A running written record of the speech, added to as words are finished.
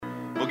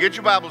Get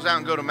your Bibles out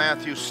and go to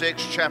Matthew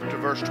 6,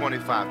 verse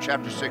 25.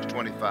 Chapter 6,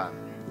 25.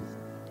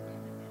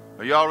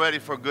 Are y'all ready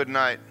for a good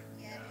night?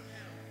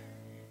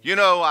 You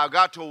know, I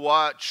got to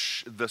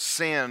watch The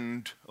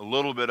Send, a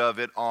little bit of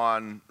it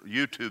on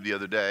YouTube the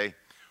other day.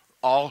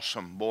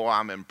 Awesome. Boy,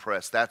 I'm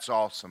impressed. That's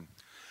awesome.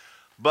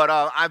 But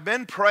I've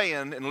been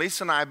praying, and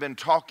Lisa and I have been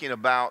talking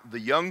about the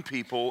young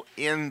people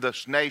in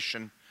this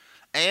nation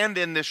and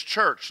in this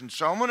church. And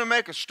so I'm going to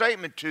make a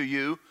statement to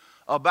you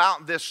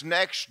about this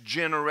next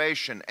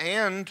generation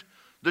and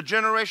the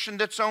generation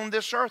that's on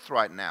this earth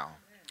right now.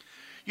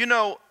 You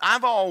know,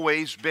 I've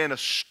always been a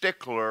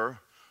stickler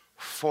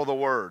for the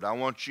Word. I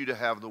want you to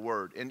have the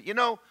Word. And you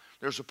know,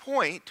 there's a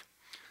point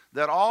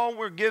that all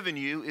we're giving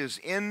you is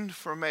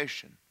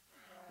information.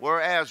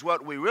 Whereas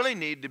what we really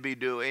need to be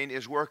doing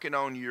is working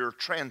on your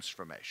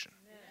transformation.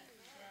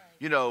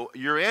 You know,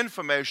 your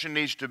information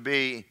needs to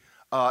be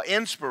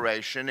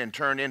inspiration and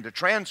turn into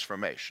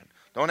transformation.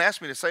 Don't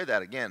ask me to say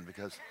that again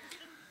because...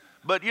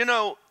 But you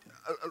know,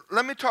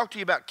 let me talk to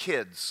you about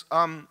kids.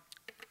 We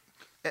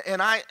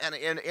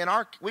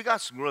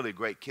got some really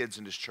great kids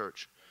in this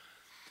church.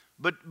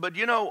 But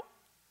you know,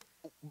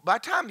 by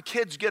the time the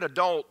kids get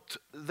adult,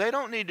 they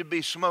don't need to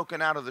be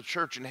smoking out of the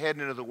church and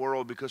heading into the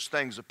world because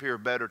things appear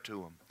better to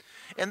them.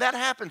 And that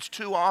happens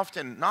too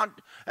often.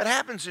 It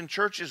happens in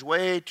churches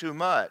way too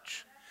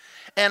much.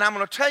 And I'm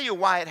going to tell you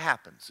why it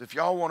happens, if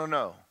y'all want to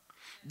know.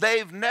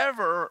 They've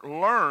never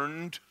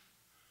learned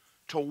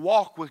to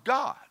walk with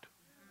God.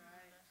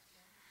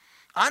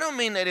 I don't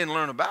mean they didn't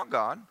learn about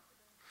God.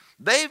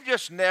 They've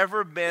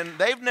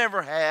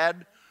never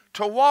had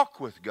to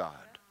walk with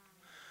God.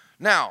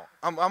 Now,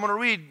 I'm going to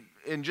read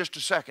in just a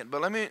second,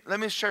 but let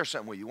me share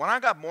something with you. When I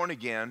got born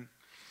again,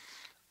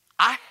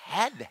 I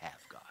had to have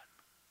God.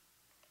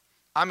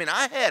 I mean,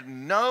 I had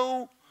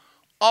no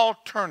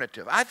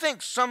alternative. I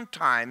think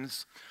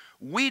sometimes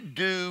we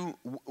do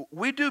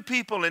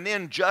people an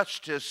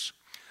injustice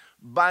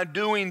by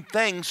doing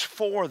things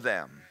for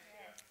them.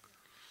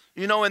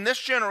 You know, in this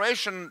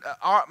generation,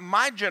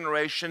 my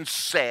generation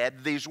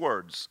said these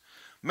words.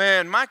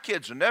 Man, my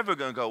kids are never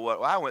going to go what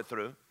I went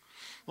through.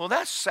 Well,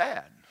 that's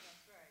sad.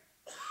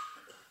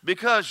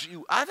 Because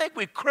I think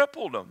we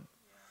crippled them.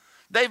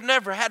 They've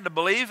never had to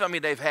believe. I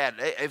mean, they've had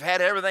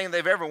everything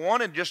they've ever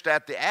wanted just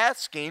at the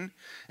asking.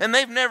 And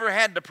they've never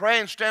had to pray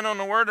and stand on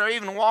the Word or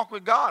even walk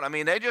with God. I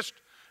mean,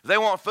 if they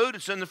want food,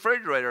 it's in the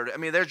refrigerator. I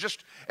mean,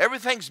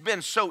 everything's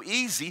been so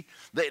easy.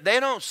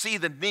 They don't see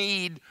the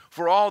need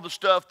for all the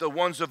stuff, the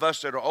ones of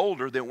us that are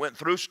older that went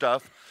through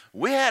stuff.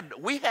 We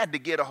had to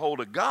get a hold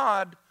of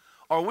God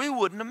or we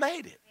wouldn't have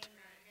made it.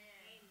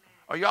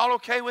 Are y'all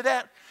okay with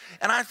that?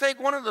 And I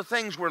think one of the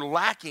things we're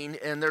lacking,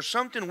 and there's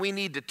something we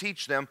need to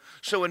teach them.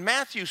 So in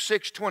Matthew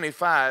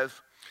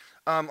 6:25,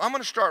 I'm going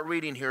to start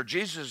reading here.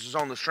 Jesus is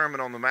on the Sermon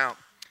on the Mount.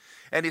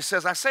 And he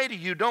says, I say to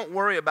you, don't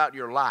worry about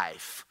your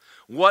life,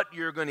 what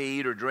you're going to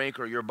eat or drink,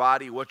 or your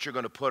body, what you're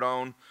going to put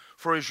on.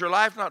 For is your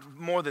life not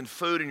more than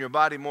food and your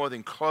body more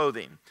than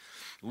clothing?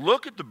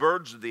 Look at the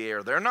birds of the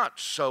air. They're not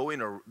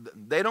sowing, or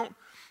they don't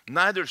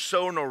neither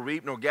sow nor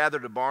reap nor gather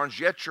to barns,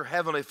 yet your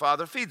heavenly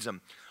Father feeds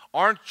them.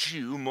 Aren't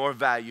you more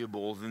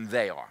valuable than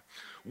they are?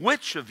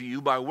 Which of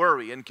you, by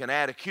worrying, can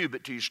add a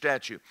cubit to your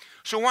stature?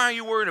 So why are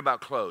you worried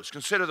about clothes?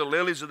 Consider the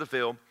lilies of the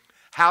field,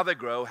 how they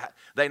grow.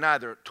 They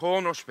neither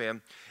toil nor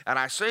spin. And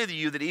I say to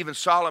you that even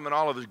Solomon,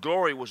 all of his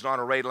glory, was not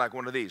arrayed like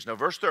one of these. Now,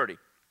 verse 30.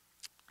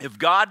 If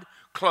God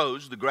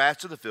clothes the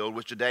grass of the field,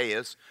 which today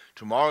is,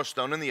 tomorrow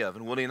stone in the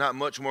oven, will he not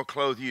much more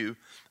clothe you,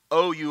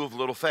 O you of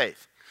little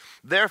faith?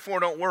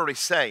 Therefore don't worry,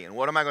 saying,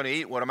 what am I going to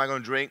eat? What am I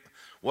going to drink?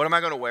 What am I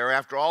going to wear?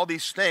 After all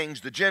these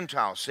things the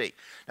Gentiles seek.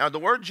 Now, the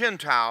word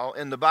Gentile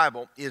in the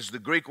Bible is the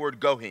Greek word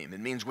gohim. It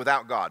means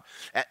without God.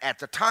 At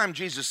the time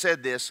Jesus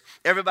said this,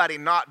 everybody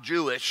not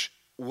Jewish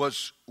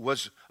was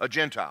a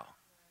Gentile.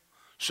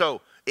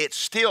 So it's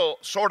still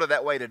sort of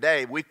that way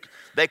today.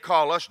 They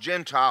call us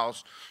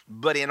Gentiles,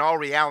 but in all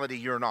reality,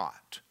 you're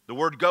not. The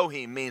word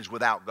gohim means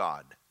without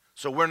God.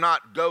 So we're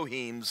not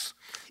gohims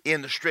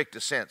in the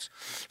strictest sense.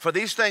 For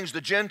these things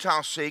the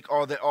Gentiles seek,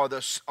 or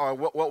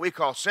what we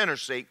call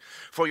sinners seek.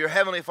 For your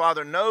heavenly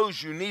Father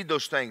knows you need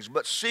those things.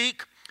 But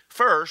seek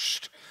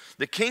first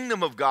the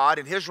kingdom of God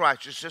and his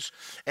righteousness,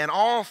 and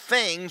all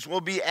things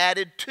will be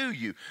added to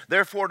you.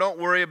 Therefore don't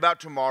worry about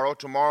tomorrow.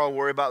 Tomorrow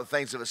worry about the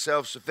things of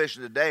itself.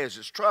 Sufficient today is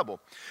its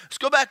trouble. Let's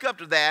go back up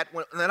to that.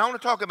 Then I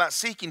want to talk about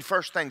seeking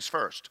first things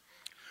first.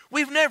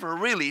 We've never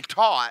really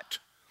taught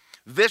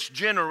this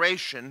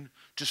generation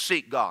to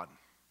seek God.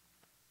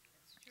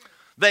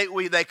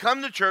 They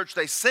come to church,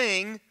 they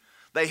sing,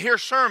 they hear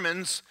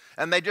sermons,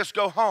 and they just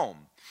go home.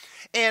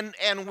 And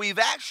we've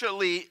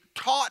actually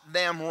taught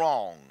them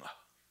wrong.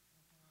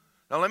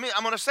 Now I'm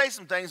going to say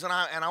some things, and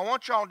I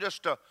want y'all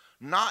just to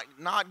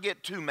not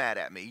get too mad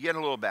at me. Get a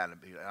little mad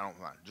at me, I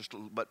don't mind,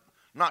 but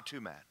not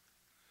too mad.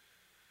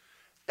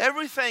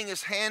 Everything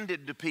is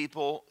handed to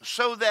people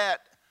so that,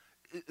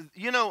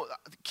 you know,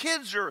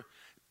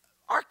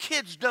 our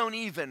kids don't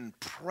even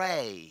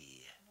pray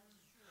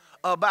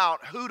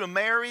about who to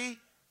marry,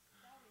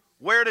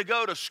 where to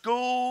go to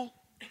school,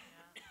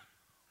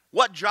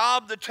 what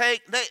job to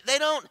take. They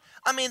don't,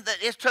 I mean,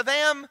 it's to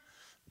them,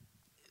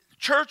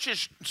 church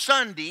is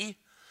Sunday,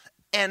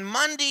 and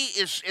Monday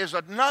is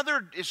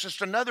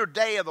just another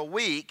day of the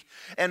week.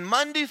 And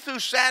Monday through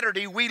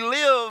Saturday, we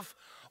live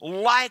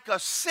like a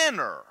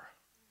sinner.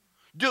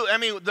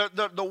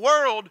 The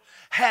world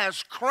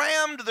has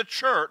crammed the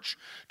church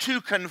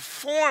to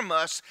conform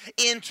us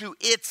into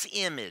its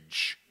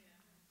image.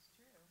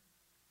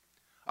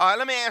 All right,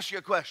 let me ask you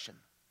a question.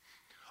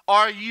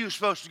 Are you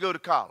supposed to go to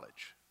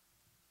college?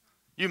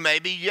 You may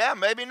be, yeah,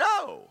 maybe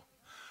no.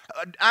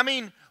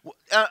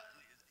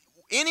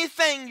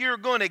 Anything you're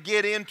going to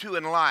get into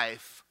in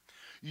life,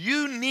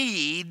 you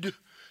need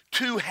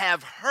to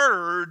have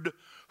heard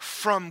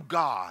from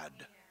God.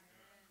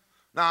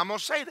 Now, I'm going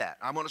to say that.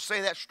 I'm going to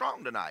say that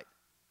strong tonight.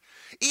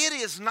 It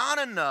is not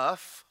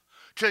enough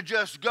to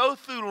just go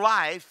through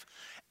life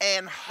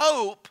and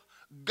hope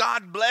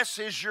God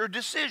blesses your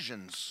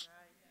decisions.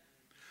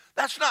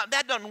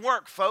 That doesn't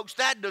work, folks.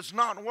 That does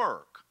not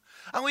work.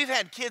 And we've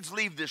had kids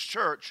leave this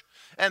church,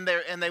 and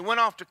they went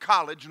off to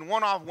college, and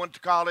one off went to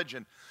college,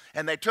 and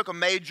they took a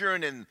major,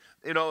 and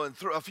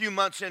a few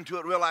months into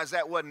it realized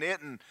that wasn't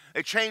it, and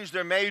they changed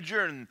their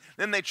major, and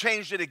then they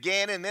changed it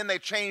again, and then they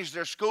changed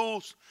their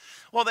schools.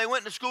 Well, they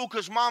went to school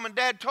because mom and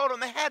dad told them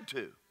they had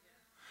to.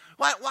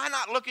 Why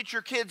not look at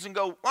your kids and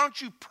go, why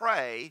don't you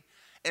pray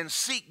and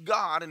seek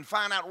God and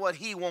find out what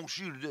He wants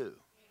you to do?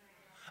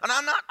 And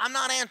I'm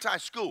not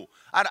anti-school.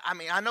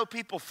 I know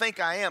people think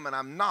I am, and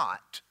I'm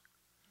not.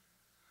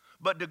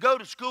 But to go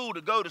to school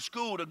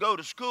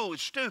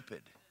is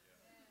stupid.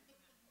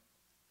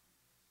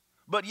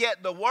 But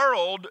yet the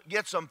world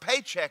gets some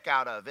paycheck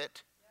out of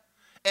it.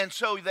 And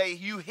so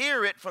you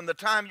hear it from the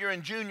time you're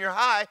in junior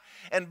high,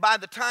 and by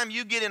the time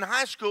you get in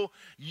high school,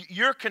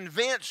 you're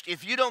convinced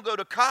if you don't go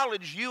to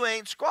college, you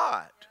ain't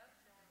squat.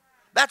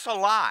 That's a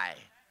lie.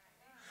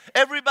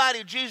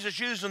 Everybody Jesus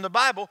used in the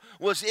Bible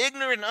was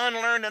ignorant,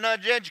 unlearned, and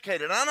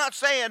uneducated. I'm not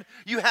saying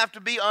you have to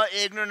be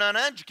ignorant and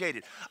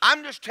uneducated.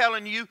 I'm just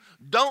telling you,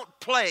 don't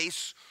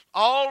place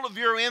all of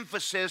your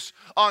emphasis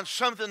on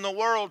something the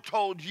world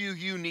told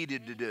you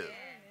needed to do. Amen.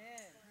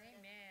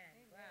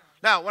 Wow.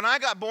 Now, when I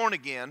got born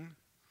again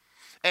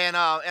and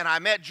I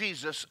met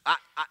Jesus,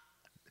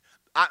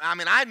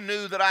 I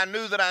knew that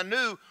I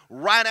knew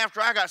right after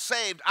I got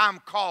saved, I'm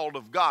called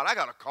of God. I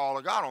got a call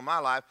of God on my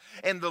life,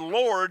 and the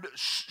Lord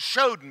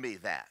showed me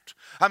that.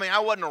 I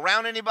wasn't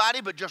around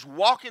anybody, but just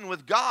walking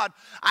with God,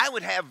 I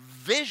would have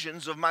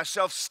visions of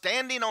myself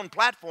standing on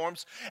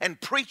platforms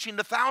and preaching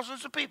to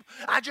thousands of people.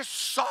 I just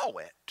saw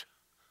it.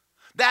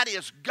 That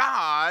is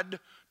God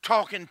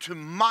talking to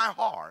my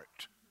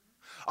heart.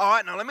 All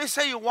right, now let me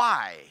tell you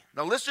why.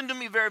 Now listen to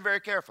me very, very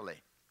carefully.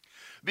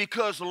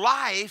 Because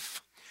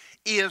life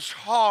is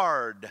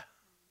hard.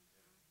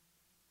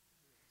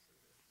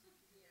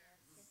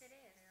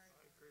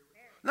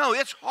 No,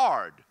 it's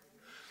hard.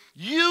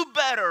 You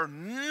better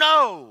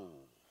know.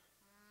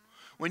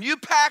 When you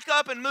pack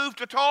up and move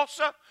to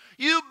Tulsa,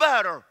 you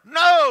better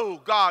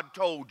know God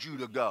told you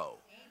to go.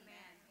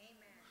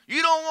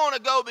 You don't want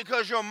to go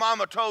because your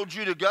mama told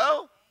you to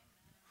go.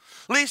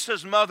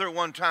 Lisa's mother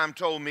one time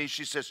told me,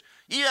 she says,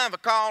 you have a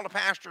call to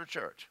pastor a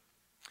church.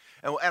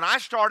 And I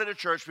started a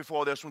church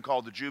before this one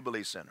called the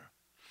Jubilee Center.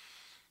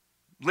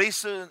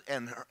 Lisa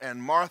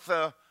and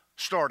Martha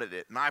started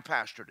it, and I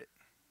pastored it.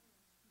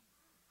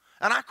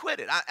 And I quit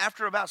it.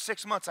 After about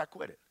 6 months, I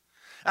quit it.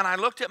 And I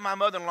looked at my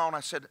mother-in-law and I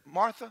said,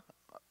 Martha,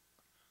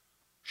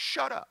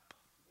 shut up.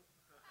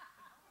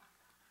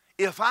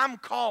 If I'm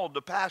called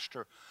to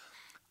pastor,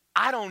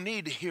 I don't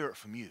need to hear it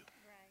from you.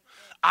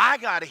 I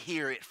got to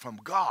hear it from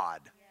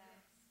God.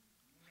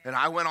 And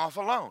I went off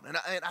alone. And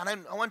I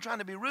wasn't trying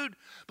to be rude,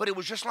 but it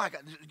was just like,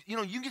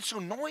 you get so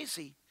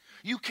noisy,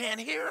 you can't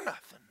hear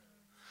nothing.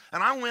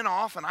 And I went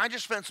off, and I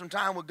just spent some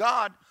time with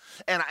God,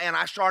 and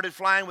I started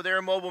flying with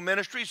Air Mobile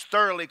Ministries,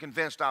 thoroughly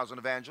convinced I was an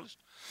evangelist.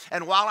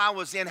 And while I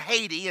was in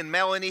Haiti, and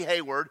Melanie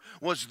Hayward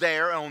was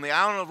there on the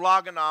island of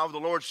Laganov, the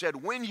Lord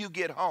said, when you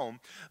get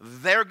home,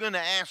 they're going to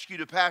ask you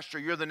to pastor.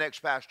 You're the next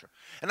pastor.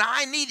 And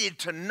I needed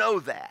to know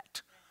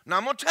that. Now,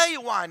 I'm going to tell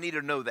you why I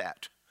needed to know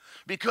that.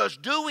 Because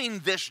doing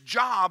this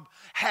job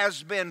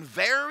has been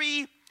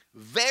very,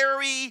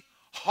 very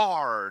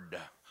hard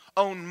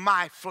on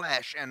my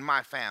flesh and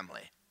my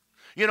family.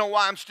 You know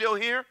why I'm still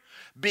here?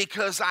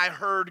 Because I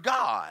heard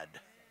God.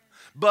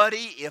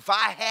 Buddy, if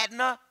I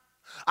hadn't,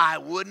 I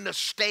wouldn't have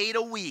stayed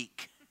a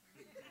week.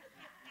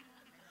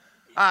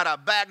 I'd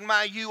have backed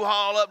my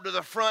U-Haul up to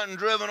the front and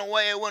driven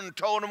away. I wouldn't have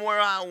told them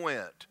where I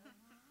went.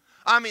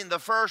 The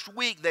first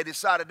week they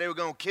decided they were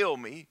going to kill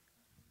me.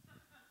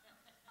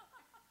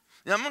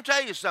 Now, I'm going to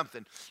tell you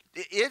something.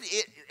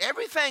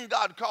 Everything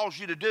God calls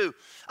you to do,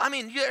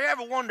 you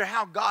ever wonder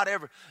how God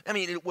ever,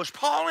 was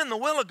Paul in the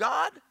will of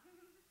God?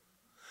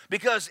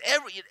 Because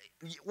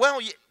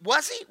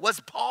was he? Was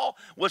Paul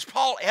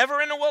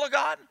ever in the will of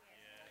God?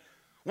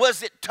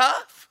 Was it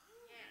tough?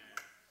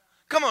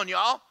 Come on,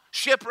 y'all.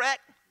 Shipwreck,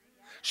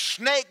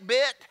 snake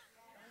bit.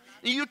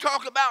 You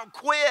talk about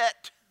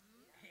quit.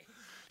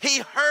 He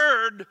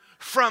heard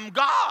from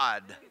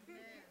God,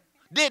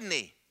 didn't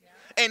he?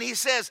 And he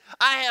says,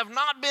 I have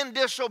not been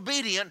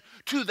disobedient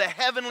to the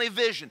heavenly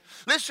vision.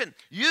 Listen,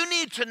 you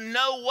need to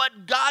know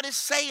what God is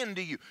saying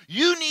to you.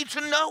 You need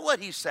to know what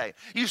he's saying.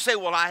 You say,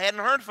 well, I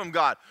hadn't heard from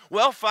God.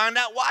 Well, find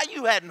out why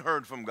you hadn't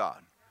heard from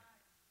God.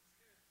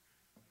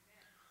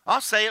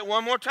 I'll say it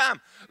one more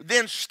time.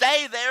 Then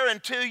stay there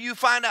until you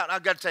find out.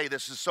 I've got to tell you,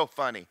 this is so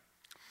funny.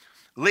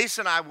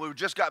 Lisa and I, we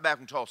just got back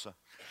from Tulsa.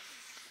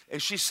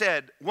 And she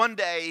said, one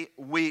day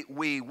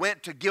we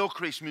went to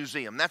Gilcrease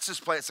Museum. That's this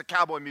place. It's a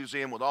cowboy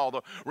museum with all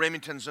the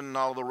Remingtons and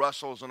all the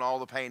Russells and all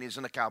the paintings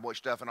and the cowboy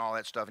stuff and all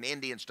that stuff and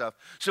Indian stuff.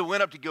 So we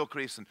went up to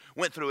Gilcrease and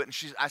went through it.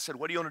 And I said,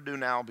 what do you want to do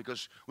now?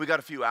 Because we got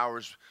a few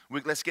hours.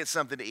 Let's get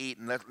something to eat.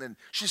 And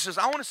she says,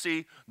 I want to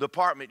see the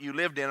apartment you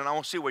lived in and I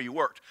want to see where you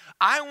worked.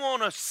 I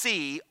want to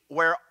see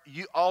where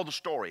all the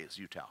stories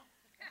you tell.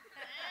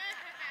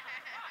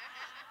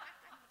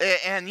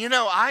 And you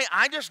know,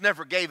 I just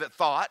never gave it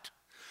thought.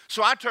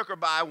 So I took her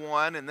by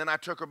one, and then I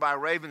took her by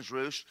Raven's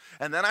Roost,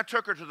 and then I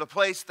took her to the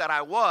place that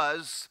I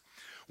was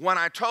when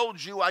I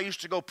told you I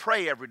used to go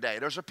pray every day.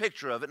 There's a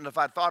picture of it, and if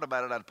I'd thought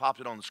about it, I'd popped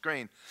it on the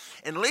screen.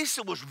 And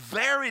Lisa was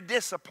very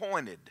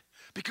disappointed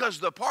because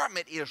the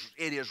apartment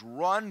is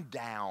run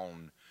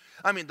down.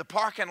 I mean, the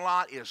parking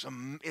lot is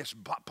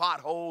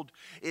potholed.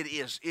 It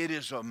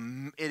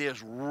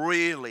is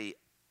really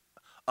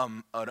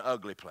an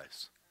ugly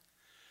place.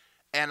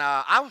 And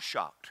I was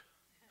shocked.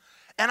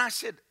 And I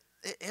said,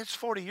 it's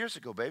 40 years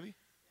ago, baby.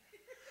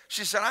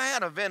 She said, I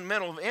had a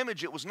mental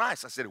image. It was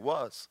nice. I said, it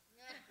was.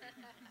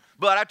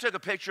 But I took a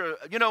picture,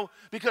 you know,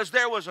 because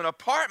there was an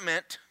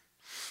apartment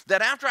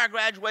that after I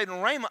graduated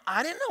in Rhema,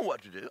 I didn't know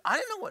what to do. I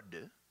didn't know what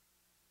to do.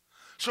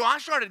 So I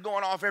started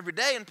going off every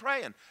day and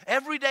praying,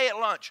 every day at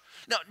lunch.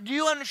 Now, do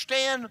you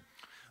understand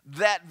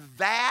that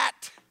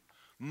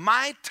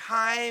my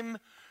time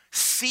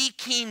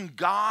seeking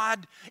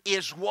God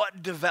is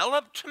what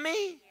developed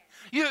me?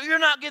 You're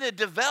not going to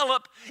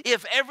develop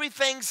if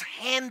everything's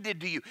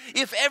handed to you,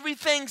 if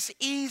everything's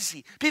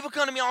easy. People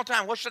come to me all the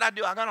time, what should I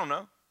do? I don't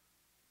know.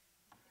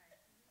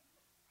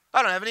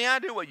 I don't have any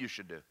idea what you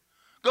should do.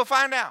 Go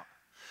find out.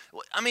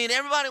 I mean,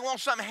 everybody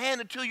wants something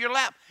handed to your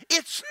lap.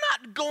 It's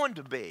not going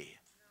to be.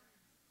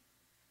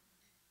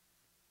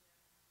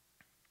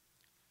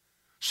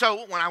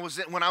 So when I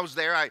was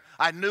there,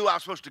 I knew I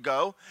was supposed to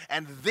go.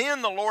 And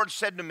then the Lord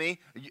said to me,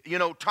 you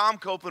know, Tom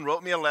Copeland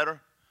wrote me a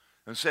letter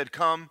and said,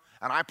 come.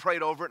 And I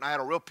prayed over it, and I had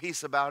a real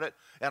peace about it,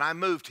 and I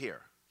moved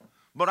here.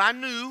 But I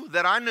knew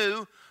that I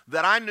knew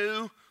that I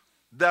knew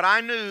that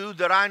I knew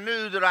that I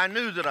knew that I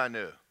knew that I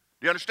knew. Do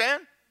you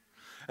understand?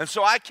 And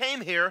so I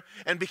came here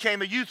and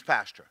became a youth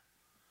pastor.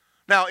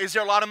 Now, is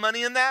there a lot of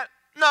money in that?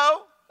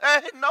 No.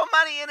 No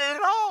money in it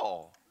at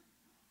all.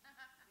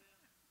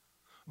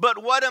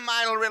 But what am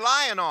I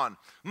relying on?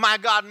 My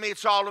God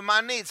meets all of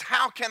my needs.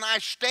 How can I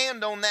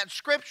stand on that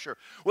scripture?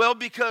 Well,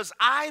 because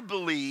I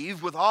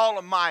believe with all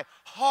of my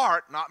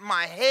heart, not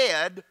my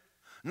head,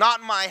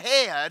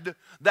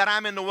 that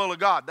I'm in the will of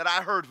God, that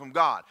I heard from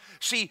God.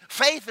 See,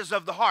 faith is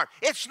of the heart.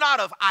 It's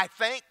not of I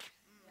think.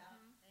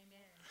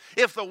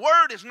 If the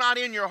word is not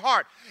in your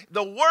heart,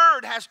 the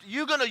word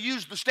you're going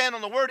to stand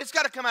on the word. It's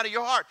got to come out of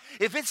your heart.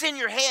 If it's in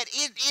your head,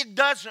 it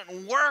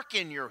doesn't work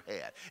in your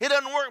head. It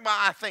doesn't work by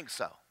I think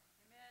so.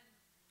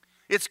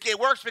 It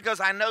works because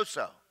I know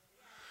so.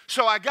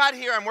 So I got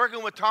here, I'm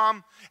working with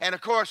Tom, and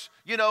of course,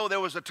 you know, there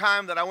was a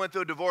time that I went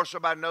through a divorce,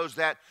 everybody knows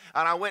that,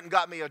 and I went and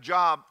got me a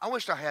job. I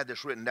wish I had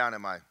this written down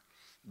in my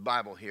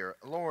Bible here.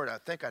 Lord, I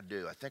think I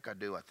do.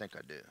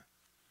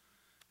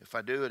 If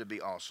I do, it'd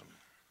be awesome.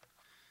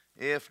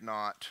 If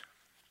not,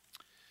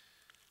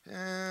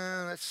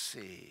 let's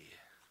see.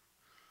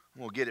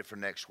 We'll get it for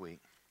next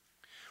week.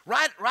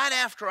 Right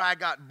after I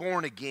got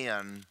born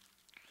again,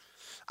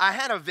 I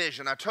had a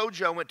vision. I told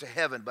you I went to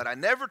heaven, but I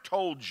never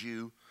told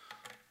you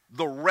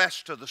the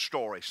rest of the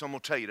story. So I'm going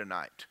to tell you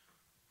tonight.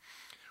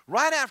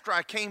 Right after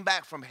I came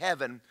back from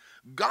heaven,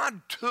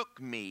 God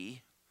took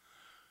me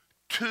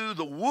to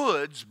the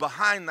woods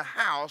behind the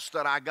house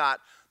that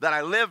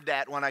I lived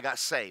at when I got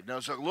saved. Now, it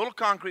was a little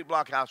concrete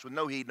block house with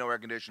no heat, no air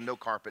conditioning, no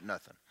carpet,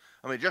 nothing.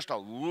 I mean, just a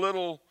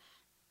little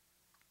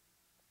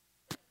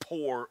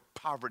poor,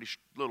 poverty,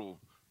 little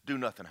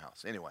do-nothing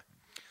house. Anyway.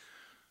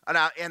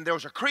 And there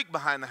was a creek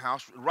behind the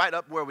house right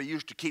up where we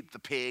used to keep the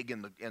pig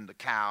and the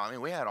cow. I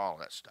mean, we had all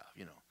that stuff,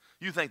 you know.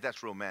 You think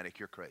that's romantic,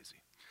 you're crazy.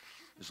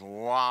 It's a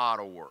lot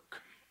of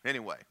work.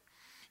 Anyway,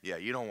 yeah,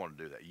 you don't want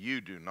to do that. You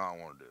do not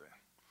want to do that.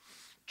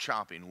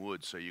 Chopping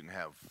wood so you can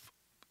have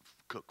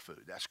cooked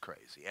food. That's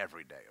crazy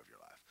every day of your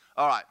life.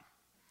 All right.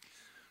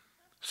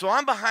 So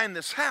I'm behind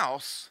this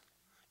house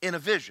in a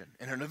vision.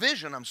 And in a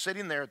vision, I'm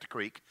sitting there at the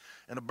creek,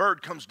 and a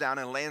bird comes down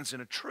and lands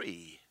in a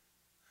tree.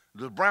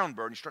 The brown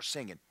bird, and he starts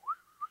singing.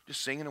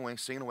 Just singing away,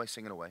 singing away,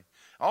 singing away.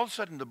 All of a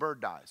sudden, the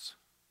bird dies.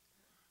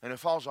 And it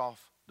falls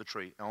off the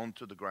tree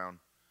onto the ground.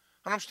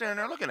 And I'm standing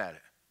there looking at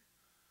it.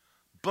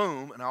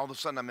 Boom, and all of a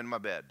sudden, I'm in my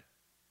bed.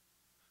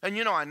 And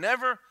you know,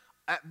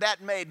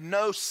 that made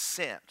no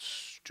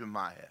sense to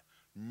my head.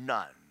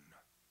 None.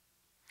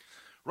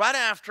 Right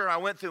after I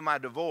went through my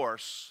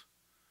divorce,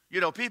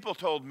 you know, people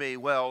told me,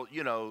 well,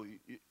 you know,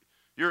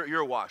 you're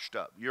You're washed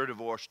up. You're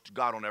divorced.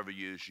 God will never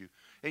use you.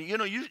 And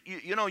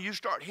you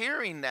start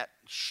hearing that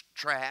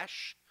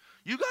trash.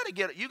 You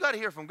got to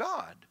hear from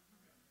God.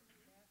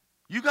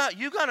 You got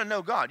to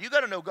know God. You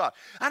got to know God.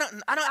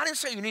 I didn't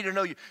say you need to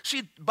know you.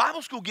 See,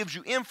 Bible school gives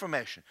you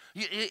information.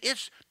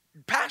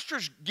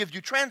 Pastors give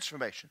you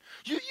transformation.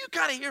 You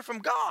got to hear from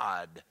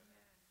God.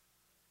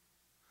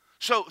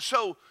 So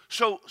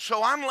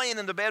I'm laying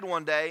in the bed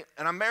one day,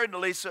 and I'm married to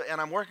Lisa,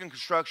 and I'm working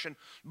construction,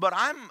 but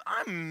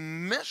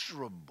I'm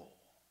miserable.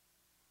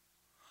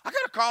 I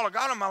got a call of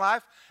God in my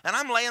life, and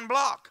I'm laying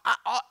block.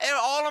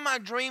 All of my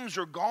dreams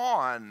are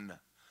gone.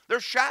 They're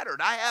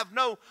shattered. I have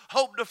no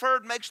hope.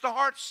 Deferred makes the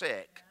heart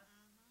sick.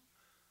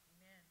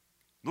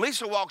 Amen.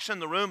 Lisa walks in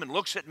the room and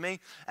looks at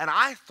me, and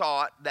I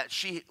thought that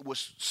she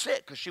was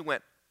sick because she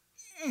went,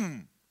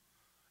 and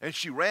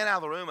she ran out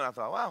of the room, and I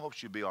thought, well, I hope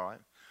she'll be all right.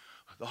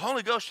 The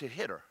Holy Ghost had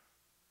hit her.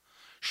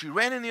 She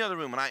ran in the other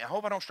room, and I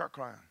hope I don't start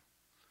crying.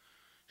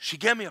 She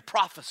gave me a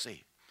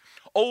prophecy.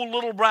 Old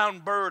little brown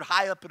bird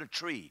high up in a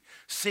tree,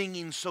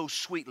 singing so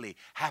sweetly,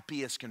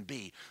 happy as can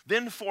be.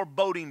 Then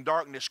foreboding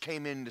darkness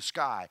came in the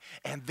sky,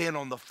 and then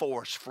on the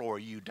forest floor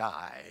you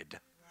died.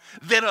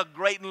 Then a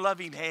great and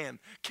loving hand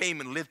came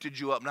and lifted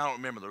you up. And I don't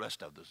remember the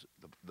rest of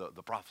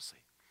the prophecy.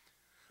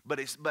 But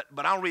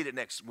I'll read it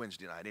next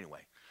Wednesday night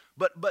anyway.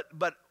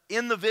 But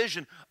in the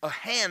vision, a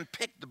hand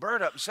picked the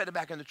bird up and set it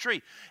back in the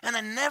tree. And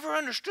I never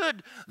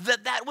understood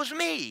that was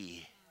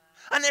me.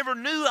 I never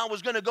knew I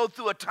was going to go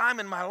through a time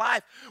in my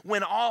life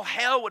when all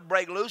hell would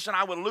break loose and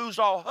I would lose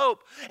all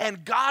hope.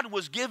 And God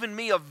was giving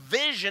me a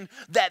vision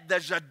that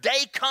there's a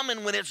day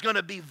coming when it's going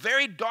to be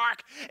very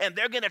dark and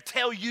they're going to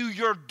tell you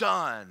you're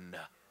done.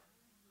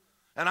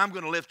 And I'm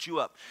going to lift you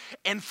up.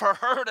 And for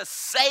her to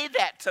say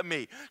that to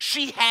me,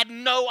 she had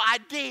no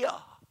idea.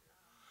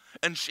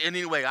 And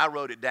anyway, I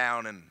wrote it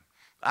down and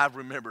I've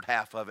remembered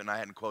half of it and I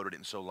hadn't quoted it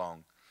in so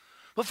long.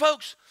 But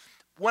folks,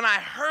 when I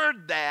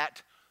heard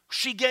that,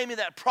 she gave me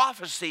that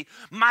prophecy,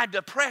 my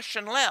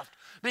depression left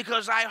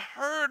because I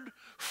heard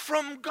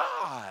from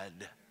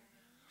God.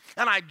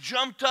 And I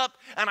jumped up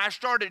and I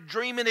started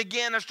dreaming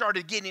again. I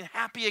started getting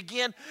happy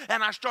again.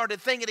 And I started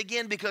thinking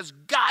again because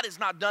God is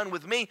not done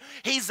with me.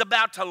 He's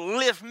about to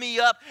lift me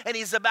up and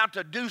He's about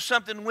to do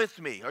something with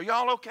me. Are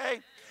y'all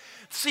okay?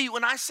 See,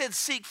 when I said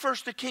seek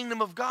first the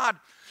kingdom of God,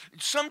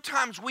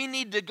 sometimes we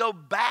need to go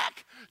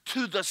back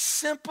to the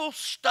simple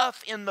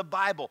stuff in the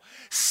Bible.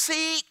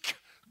 Seek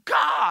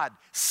God.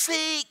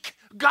 Seek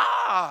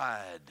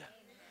God.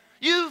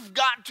 You've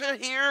got to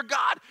hear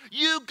God.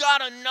 You've got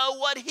to know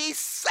what He's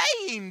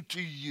saying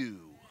to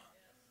you.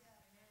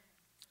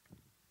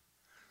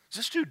 Is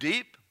this too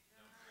deep?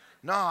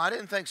 No, I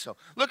didn't think so.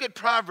 Look at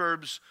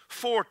Proverbs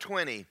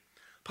 4:20.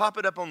 Pop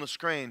it up on the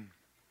screen.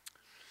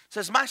 It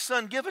says, my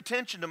son, give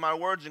attention to my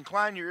words,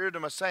 incline your ear to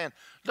my saying.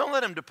 Don't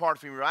let them depart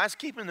from your eyes.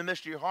 Keep them in the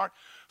midst of your heart,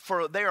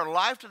 for they are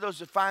life to those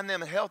that find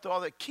them and health to all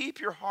that. Keep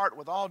your heart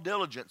with all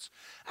diligence.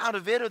 Out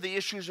of it are the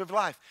issues of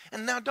life.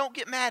 And now don't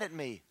get mad at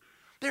me.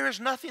 There is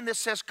nothing that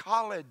says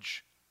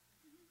college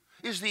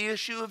is the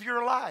issue of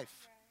your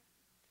life.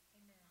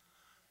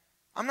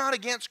 I'm not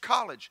against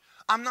college.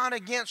 I'm not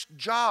against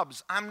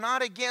jobs. I'm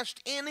not against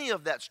any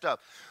of that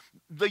stuff.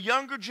 The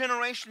younger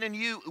generation and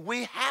you,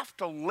 we have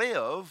to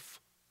live.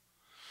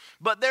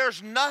 But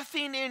there's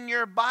nothing in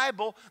your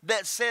Bible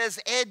that says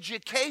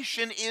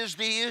education is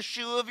the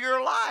issue of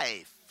your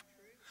life.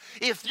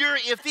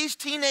 If these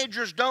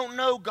teenagers don't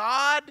know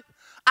God,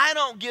 I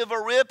don't give a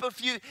rip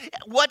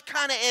what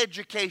kind of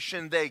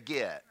education they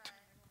get.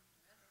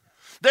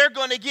 They're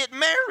going to get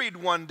married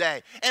one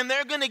day, and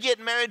they're going to get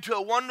married to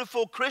a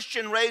wonderful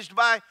Christian raised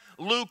by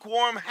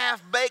lukewarm,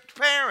 half-baked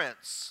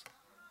parents.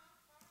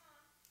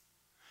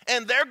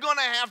 And they're going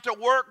to have to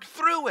work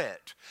through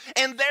it.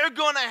 And they're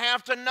going to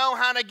have to know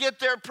how to get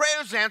their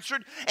prayers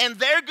answered. And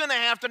they're going to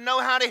have to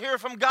know how to hear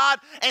from God.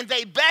 And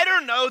they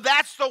better know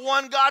that's the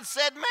one God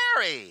said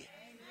marry. Amen.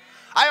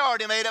 I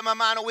already made up my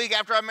mind a week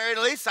after I married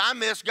Lisa. I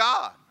miss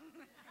God.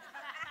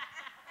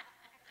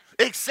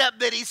 Except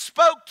that He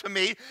spoke to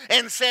me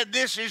and said,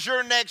 this is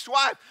your next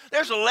wife.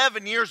 There's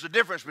 11 years of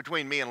difference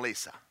between me and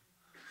Lisa.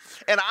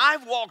 And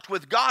I've walked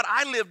with God.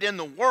 I lived in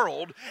the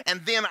world,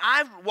 and then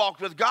I've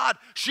walked with God.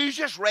 She's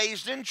just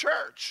raised in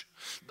church.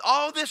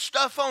 All this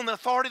stuff on the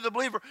authority of the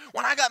believer.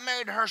 When I got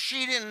married to her,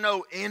 she didn't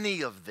know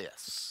any of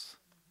this.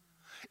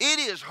 It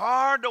is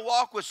hard to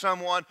walk with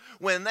someone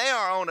when they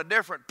are on a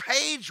different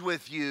page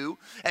with you,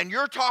 and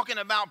you're talking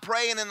about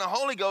praying in the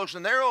Holy Ghost,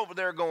 and they're over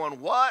there going,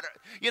 what?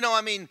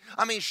 I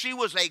mean, she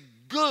was a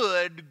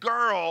good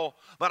girl,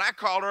 but I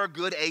called her a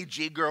good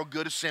AG girl,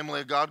 good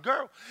Assembly of God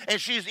girl.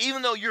 And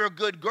even though you're a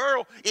good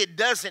girl, it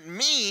doesn't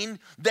mean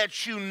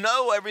that you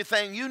know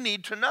everything you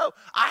need to know.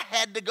 I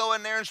had to go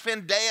in there and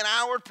spend day and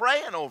hour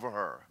praying over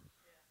her.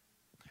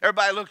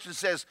 Everybody looks and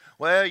says,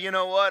 well, you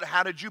know what?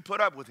 How did you put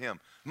up with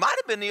him? Might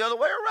have been the other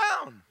way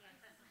around.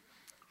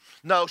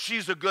 No,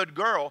 she's a good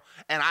girl,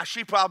 and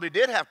she probably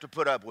did have to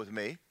put up with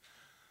me.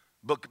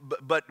 But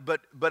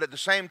at the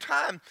same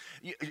time,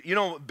 you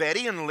know,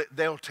 Betty, and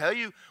they'll tell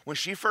you when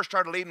she first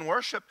started leading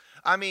worship,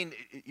 I mean,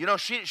 you know,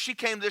 she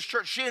came to this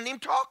church, she didn't even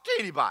talk to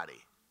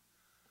anybody.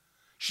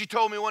 She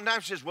told me one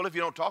time, she says, well, if you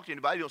don't talk to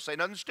anybody, you'll say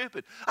nothing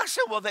stupid. I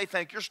said, well, they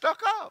think you're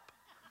stuck up.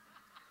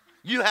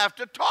 You have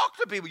to talk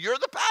to people. You're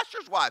the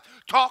pastor's wife.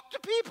 Talk to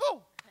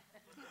people.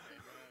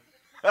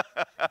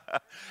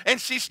 And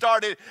she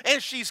started,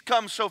 and she's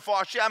come so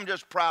far. I'm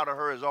just proud of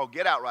her as all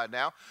get out right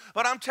now.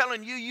 But I'm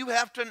telling you, you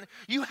have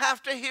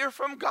to hear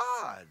from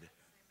God.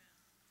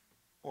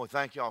 Boy,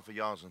 thank y'all for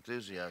y'all's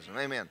enthusiasm.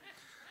 Amen.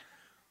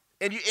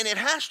 And it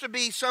has to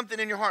be something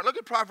in your heart. Look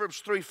at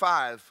Proverbs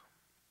 3:5.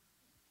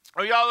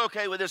 Are y'all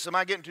okay with this? Am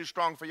I getting too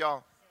strong for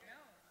y'all?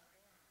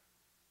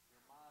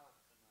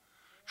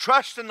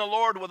 Trust in the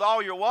Lord with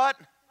all your what?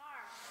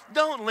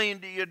 Don't lean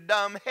to your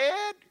dumb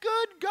head.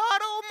 Good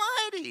God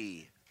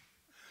Almighty.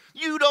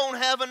 You don't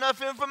have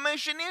enough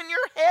information in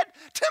your head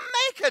to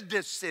make a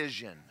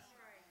decision.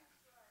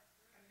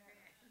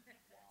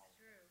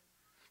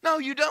 No,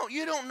 you don't.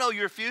 You don't know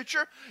your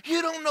future.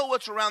 You don't know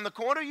what's around the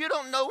corner. You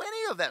don't know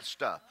any of that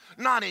stuff.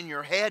 Not in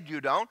your head, you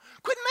don't.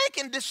 Quit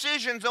making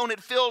decisions on it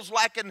feels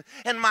like and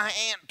my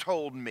aunt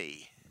told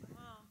me.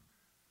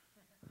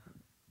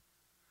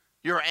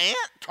 Your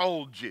aunt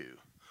told you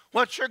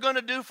what you're going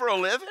to do for a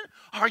living?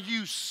 Are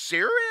you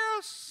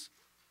serious?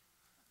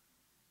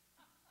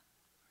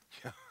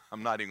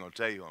 I'm not even going to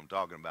tell you what I'm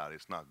talking about.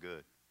 It's not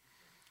good.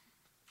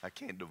 I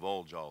can't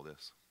divulge all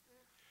this.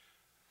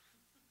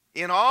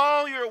 In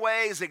all your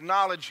ways,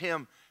 acknowledge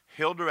him.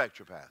 He'll direct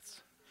your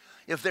paths.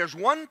 If there's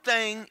one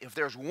thing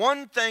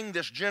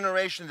this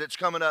generation that's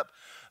coming up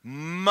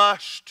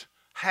must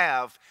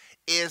have,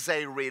 is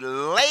a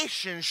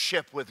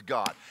relationship with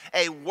God.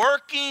 A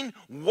working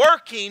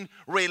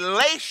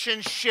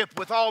relationship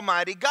with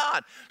Almighty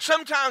God.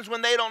 Sometimes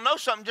when they don't know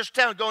something, just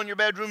tell them, go in your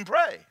bedroom and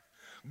pray.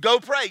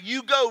 Go pray.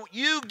 You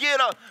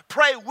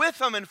pray with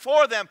them and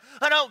for them.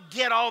 I don't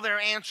get all their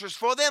answers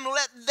for them.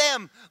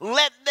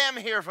 Let them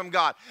hear from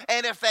God.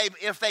 And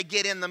if they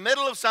get in the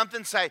middle of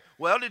something, say,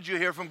 well, did you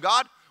hear from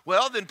God?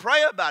 Well, then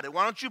pray about it.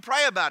 Why don't you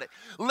pray about it?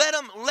 Let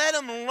them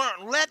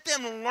learn. Let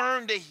them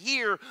learn to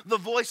hear the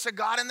voice of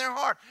God in their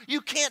heart.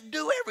 You can't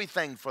do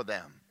everything for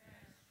them.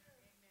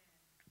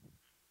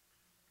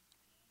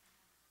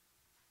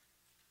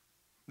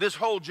 This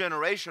whole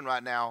generation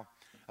right now,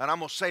 and I'm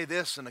going to say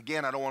this, and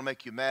again, I don't want to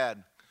make you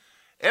mad.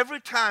 Every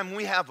time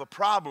we have a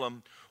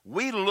problem,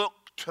 we look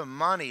to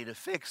money to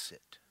fix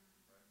it.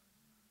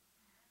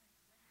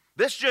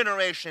 This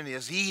generation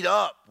is eat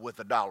up with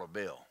a dollar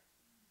bill.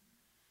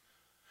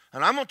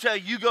 And I'm going to tell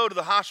you, you go to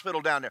the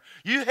hospital down there.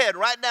 You head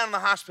right down to the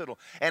hospital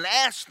and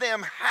ask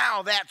them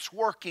how that's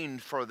working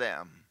for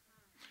them.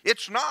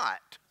 It's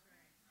not.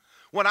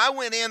 When I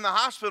went in the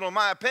hospital,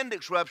 my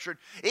appendix ruptured.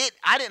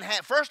 I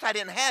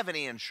didn't have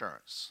any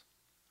insurance.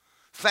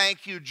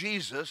 Thank you,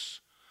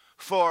 Jesus,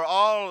 for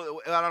all.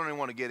 I don't even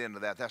want to get into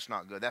that. That's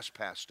not good. That's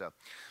past stuff.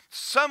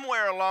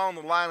 Somewhere along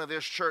the line of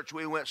this church,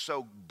 we went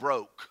so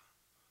broke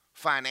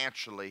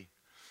financially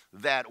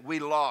that we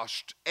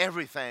lost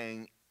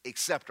everything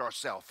except our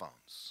cell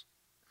phones,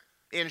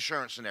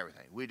 insurance and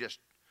everything. We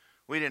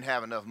didn't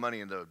have enough money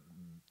in the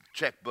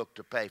checkbook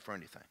to pay for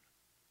anything.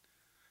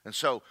 And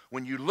so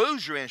when you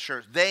lose your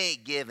insurance, they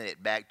ain't giving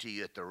it back to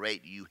you at the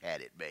rate you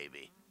had it,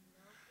 baby.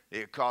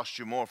 It costs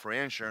you more for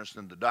insurance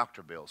than the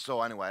doctor bill.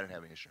 So anyway, I didn't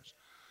have any insurance.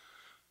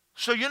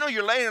 So, you know,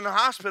 you're laying in the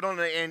hospital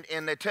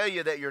and they tell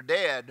you that you're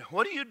dead.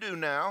 What do you do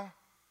now?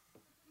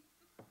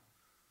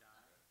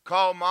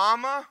 Call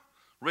mama?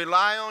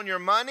 Rely on your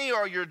money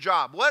or your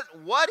job?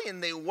 What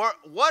in the world?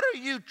 What are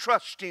you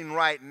trusting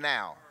right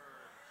now?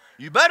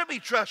 You better be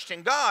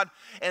trusting God.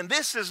 And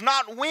this is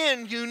not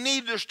when you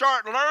need to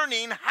start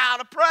learning how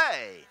to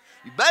pray.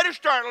 You better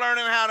start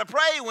learning how to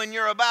pray when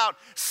you're about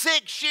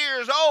 6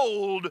 years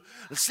old,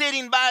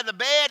 sitting by the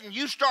bed, and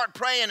you start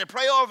praying and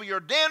pray over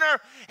your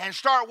dinner and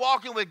start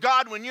walking with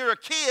God when you're a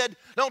kid.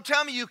 Don't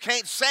tell me you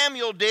can't.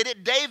 Samuel did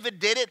it. David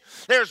did it.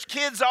 There's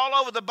kids all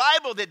over the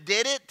Bible that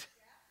did it.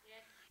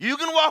 You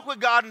can walk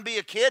with God and be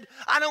a kid.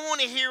 I don't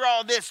want to hear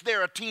all this.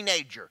 They're a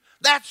teenager.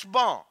 That's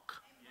bunk.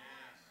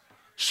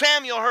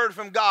 Samuel heard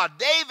from God.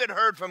 David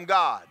heard from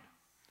God.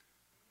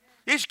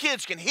 These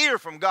kids can hear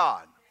from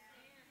God.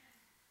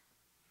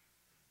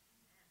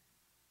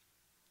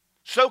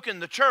 So can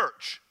the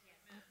church.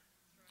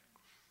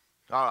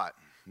 All right,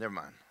 never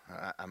mind.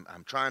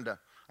 I'm trying to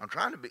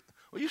be.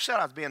 Well, you said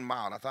I was being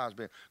mild. I thought I was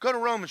being. Go to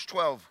Romans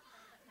 12.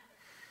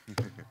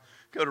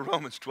 Go to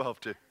Romans 12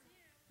 too.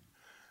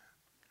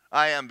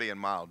 I am being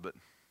mild, but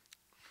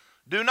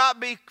do not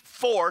be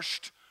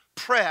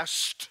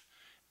pressed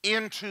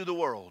into the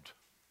world.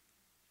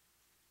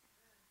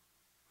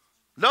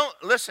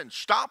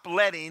 Stop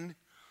letting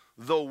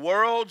the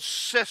world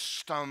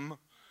system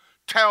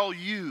tell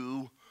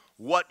you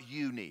what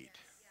you need.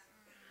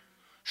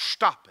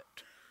 Stop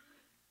it.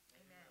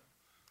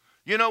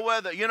 You know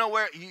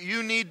where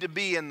you need to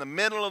be in the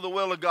middle of the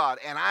will of God,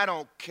 and I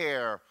don't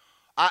care.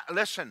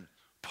 Listen,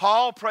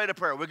 Paul prayed a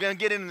prayer. We're going to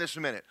get into this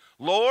in a minute.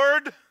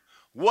 Lord,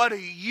 what do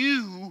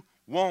you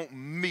want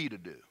me to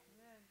do.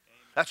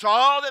 That's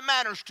all that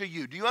matters to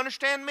you. Do you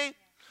understand me?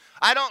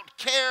 I don't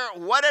care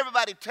what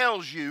everybody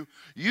tells you.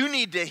 You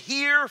need to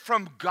hear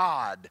from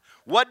God.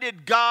 What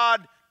did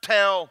God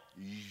tell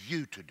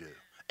you to do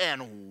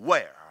and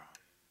where?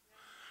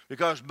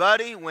 Because,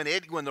 buddy, when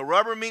the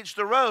rubber meets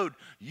the road,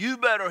 you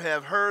better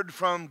have heard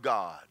from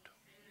God.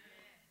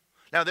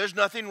 Now, there's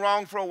nothing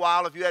wrong for a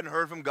while if you hadn't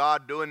heard from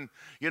God doing,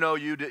 you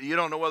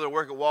don't know whether to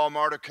work at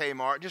Walmart or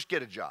Kmart. Just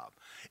get a job.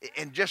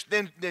 And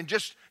then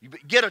just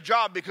get a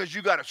job because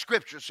you got a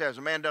scripture that says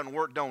a man doesn't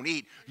work, don't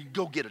eat. You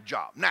go get a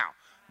job.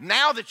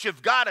 Now that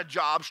you've got a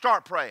job,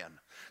 start praying.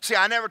 See,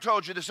 I never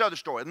told you this other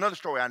story. Another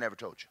story I never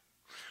told you.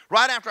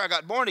 Right after I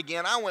got born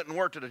again, I went and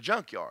worked at a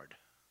junkyard.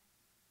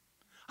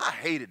 I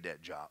hated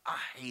that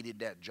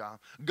job.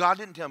 God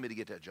didn't tell me to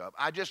get that job.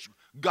 I just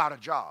got a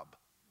job.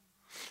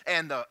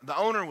 And the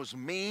owner was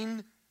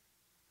mean,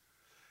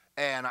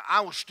 and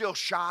I was still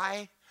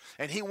shy,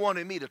 and he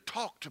wanted me to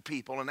talk to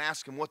people and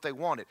ask them what they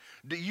wanted.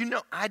 Do you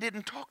know I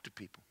didn't talk to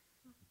people?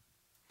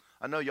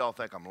 I know y'all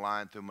think I'm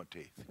lying through my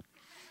teeth.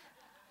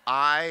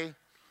 I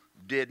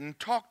didn't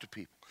talk to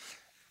people.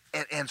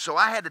 And so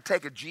I had to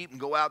take a Jeep and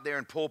go out there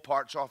and pull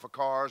parts off of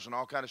cars and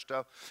all kind of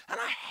stuff. And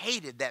I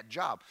hated that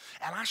job.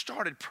 And I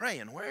started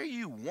praying, where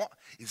you want?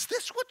 Is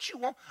this what you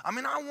want? I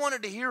mean, I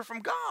wanted to hear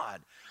from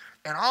God.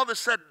 And all of a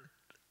sudden,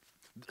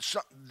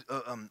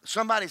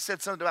 somebody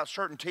said something about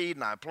certainty,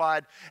 and I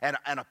applied, and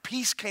a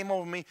peace came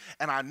over me,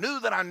 and I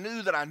knew this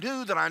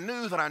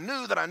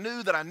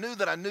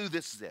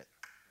is it.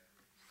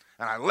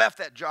 And I left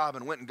that job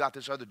and went and got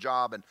this other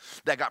job, and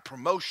that got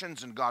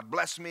promotions, and God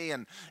blessed me,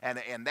 and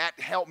that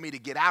helped me to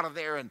get out of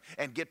there and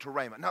get to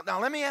Rhema. Now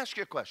let me ask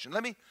you a question.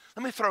 Let me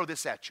throw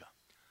this at you.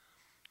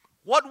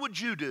 What would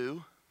you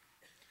do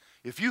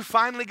if you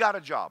finally got a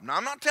job? Now,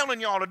 I'm not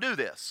telling y'all to do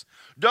this.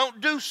 Don't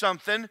do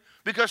something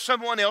because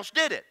someone else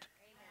did it. Amen.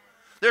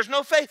 There's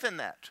no faith in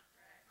that.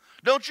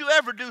 Don't you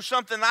ever do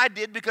something I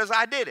did because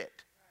I did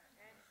it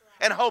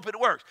and hope it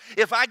works.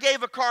 If I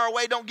gave a car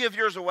away, don't give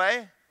yours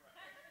away.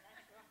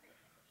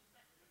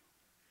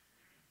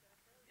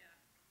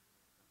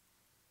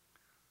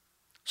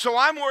 So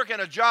I'm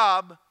working a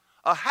job.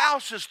 A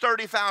house is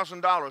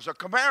 $30,000. A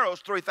Camaro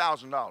is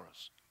 $3,000.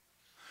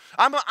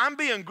 I'm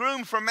being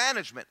groomed for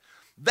management.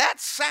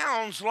 That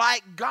sounds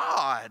like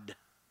God,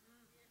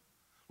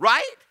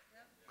 right?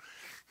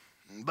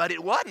 But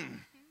it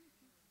wasn't.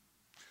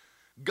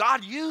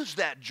 God used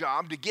that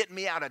job to get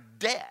me out of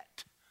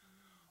debt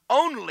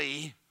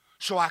only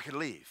so I could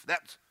leave.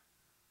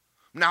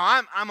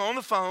 Now I'm on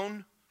the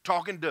phone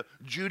talking to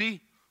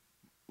Judy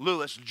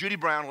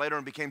Brown, later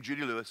on became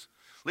Judy Lewis.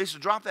 Lisa,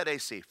 drop that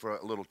AC for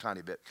a little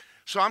tiny bit.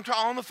 So I'm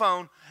on the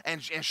phone,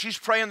 and she's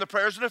praying the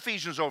prayers of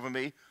Ephesians over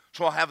me,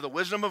 so I'll have the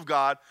wisdom of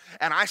God.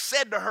 And I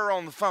said to her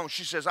on the phone,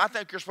 she says, I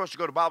think you're supposed to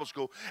go to Bible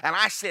school. And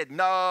I said,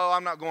 no,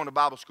 I'm not going to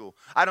Bible school.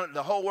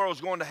 The whole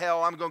world's going to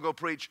hell. I'm going to go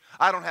preach.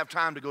 I don't have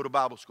time to go to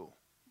Bible school.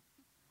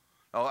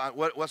 Oh,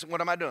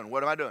 what am I doing?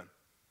 What am I doing?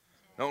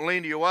 Don't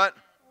lean to your what?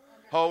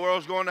 Whole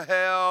world's going to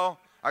hell.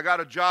 I got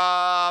a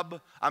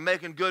job. I'm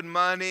making good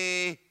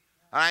money.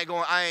 I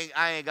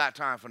ain't got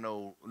time for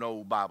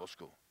no Bible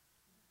school.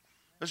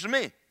 This is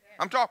me.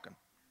 I'm talking.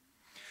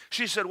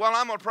 She said, well,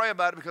 I'm going to pray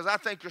about it because I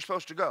think you're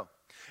supposed to go.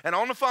 And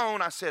on the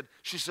phone,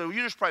 she said, well,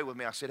 you just pray with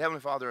me. I said,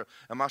 Heavenly Father,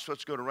 am I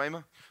supposed to go to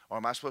Rhema? Or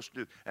am I supposed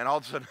to do? And all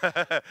of a sudden, and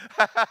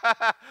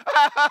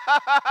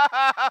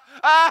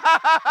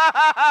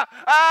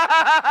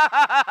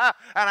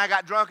I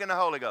got drunk in the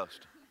Holy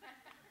Ghost.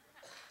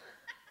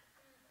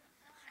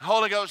 The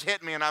Holy Ghost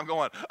hit me, and I'm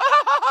going,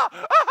 I'm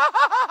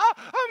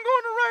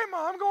going to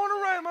Rhema. I'm going to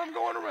Rhema. I'm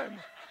going to Rhema.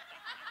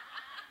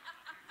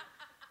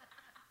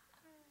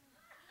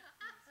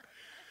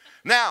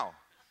 Now,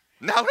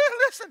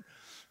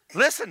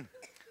 listen.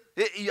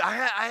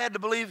 I had to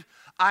believe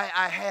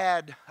I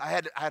had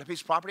a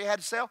piece of property I had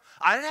to sell.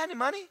 I didn't have any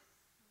money.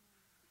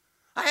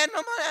 I had no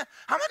money.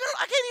 How am I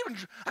going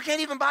to? I can't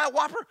even buy a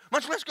Whopper,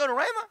 much less go to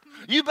Rhema.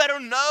 You better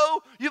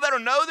know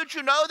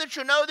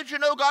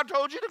that God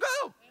told you to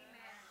go. Amen.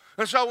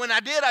 And so when I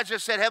did, I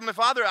just said, Heavenly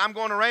Father, I'm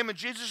going to Rhema in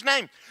Jesus'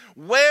 name.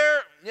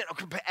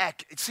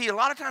 See, a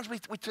lot of times we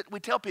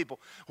tell people,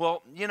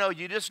 well,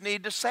 you just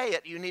need to say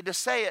it. You need to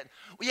say it.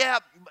 Yeah,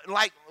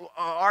 like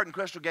Art and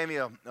Crystal gave me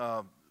a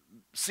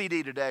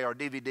CD today or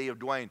DVD of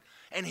Dwayne,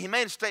 and he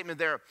made a statement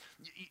there.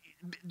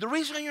 The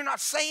reason you're not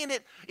saying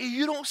it is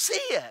you don't see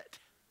it.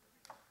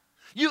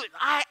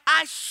 I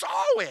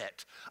saw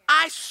it.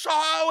 I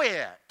saw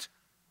it.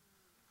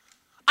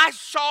 I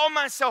saw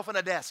myself in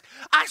a desk.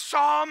 I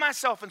saw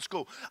myself in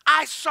school.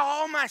 I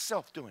saw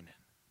myself doing it.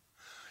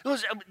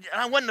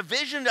 I wasn't a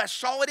vision. I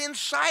saw it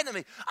inside of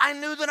me. I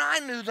knew that I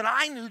knew that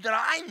I knew that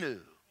I knew.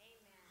 Amen.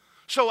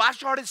 So I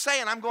started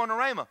saying, I'm going to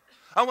Rhema.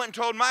 I went and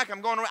told Mike,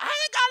 I'm going to Rhema. I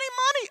ain't got any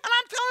money, and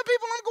I'm telling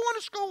people I'm going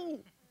to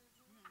school.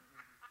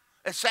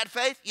 Is that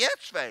faith? Yeah,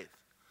 it's faith.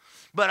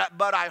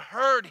 But I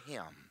heard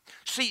him.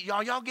 See,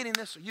 y'all getting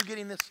this? Are you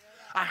getting this?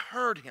 I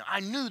heard him. I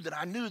knew that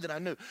I knew that I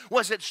knew.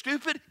 Was it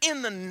stupid?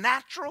 In the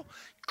natural?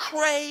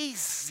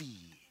 Crazy.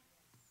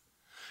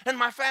 And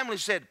my family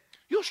said,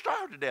 You'll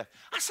starve to death.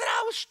 I said,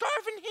 I was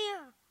starving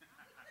here.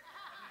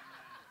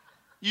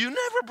 You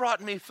never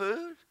brought me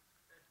food.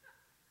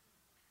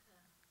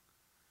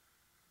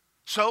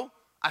 So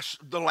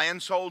the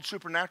land sold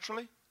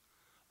supernaturally.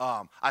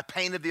 I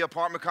painted the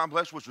apartment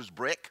complex, which was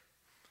brick.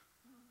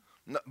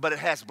 But it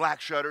has black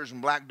shutters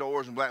and black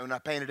doors and black. And I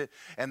painted it,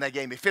 and they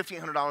gave me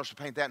 $1,500 to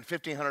paint that, and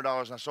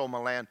 $1,500. And I sold my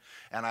land,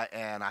 and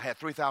I had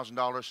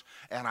 $3,000,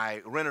 and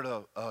I rented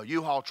a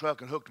U-Haul truck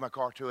and hooked my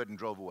car to it and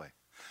drove away.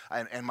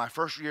 And my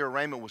first year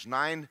arraignment was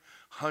 $972.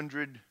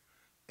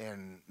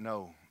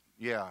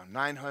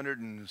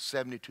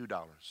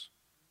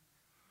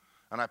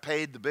 And I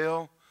paid the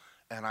bill,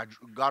 and I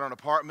got an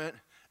apartment,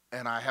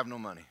 and I have no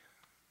money.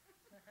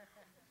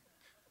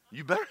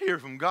 You better hear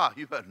from God.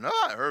 You better, no,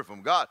 I heard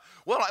from God.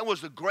 Well, it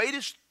was the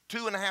greatest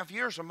 2.5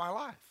 years of my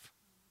life.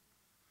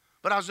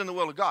 But I was in the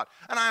will of God.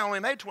 And I only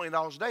made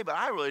 $20 a day, but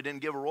I really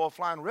didn't give a royal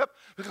flying rip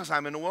because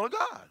I'm in the will of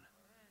God.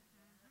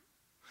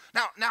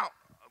 Now,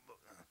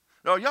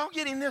 are y'all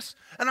getting this?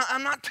 And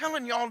I'm not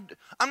telling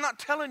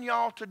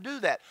y'all to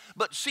do that.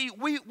 But see,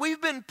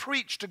 we've been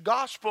preached a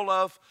gospel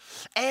of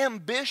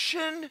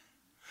ambition,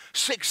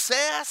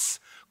 success,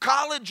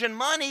 college, and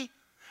money.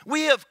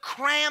 We have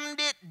crammed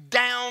it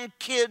down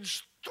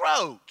kids'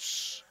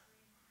 throats.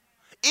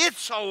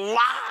 It's a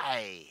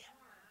lie.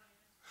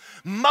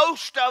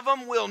 Most of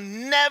them will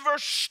never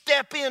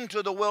step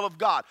into the will of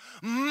God.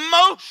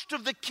 Most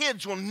of the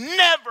kids will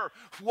never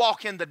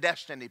walk in the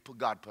destiny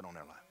God put on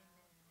their life.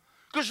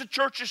 Because the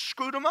church has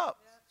screwed them up.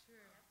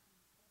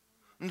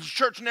 And the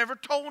church never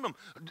told them,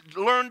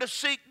 learn to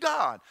seek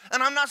God.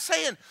 And I'm not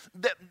saying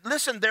that,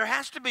 listen, there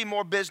has to be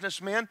more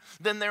businessmen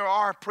than there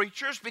are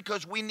preachers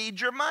because we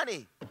need your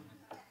money.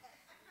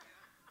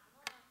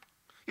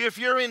 If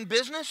you're in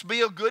business, be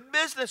a good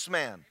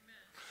businessman.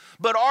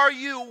 But are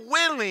you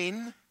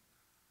willing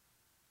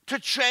to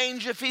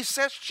change if he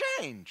says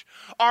change?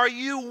 Are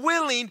you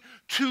willing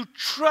to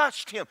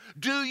trust him?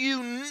 Do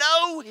you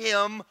know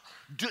him?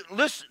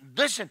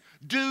 Listen,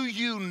 do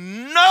you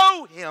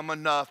know him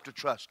enough to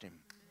trust him?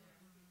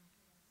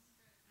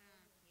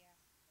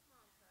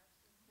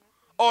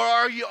 Or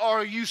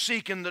are you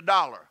seeking the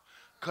dollar?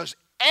 Because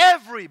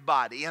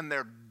everybody and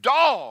their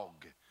dog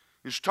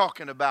is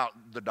talking about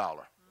the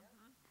dollar.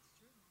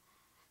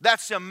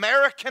 That's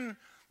American.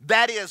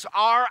 That is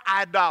our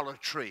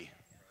idolatry.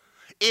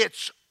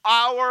 It's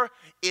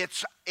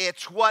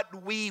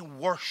what we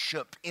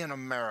worship in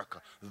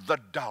America, the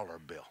dollar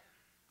bill.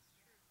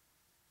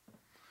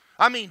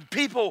 I mean,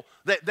 people,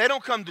 they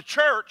don't come to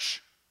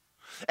church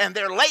and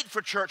they're late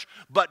for church,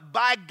 but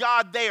by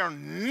God, they are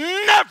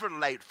never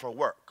late for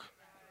work.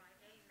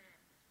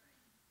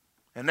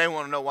 And they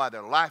want to know why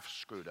their life is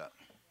screwed up.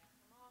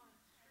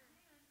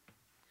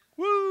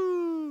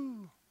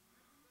 Woo!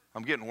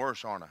 I'm getting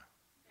worse, aren't I?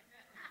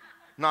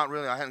 Not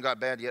really. I haven't got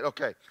bad yet.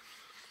 Okay.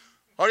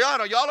 Are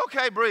y'all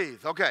okay?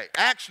 Breathe. Okay.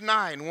 Acts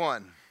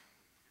 9:1.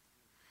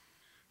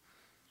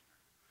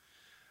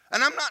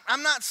 And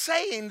I'm not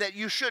saying that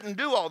you shouldn't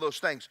do all those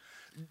things.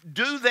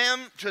 Do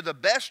them to the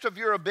best of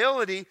your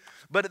ability,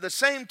 but at the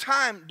same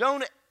time,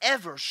 don't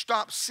ever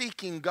stop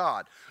seeking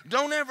God.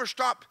 Don't ever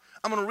stop.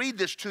 I'm going to read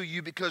this to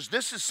you because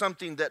this is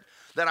something that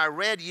I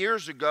read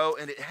years ago,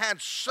 and it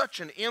had such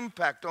an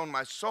impact on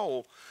my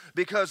soul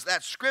because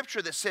that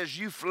scripture that says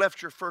you've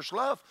left your first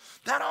love,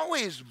 that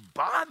always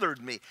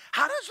bothered me.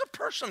 How does a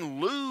person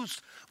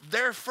lose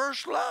their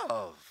first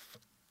love?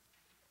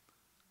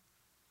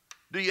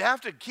 Do you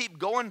have to keep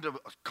going to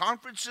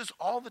conferences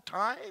all the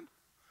time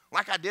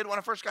like I did when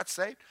I first got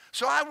saved?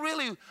 So I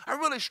really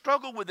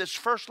struggled with this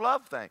first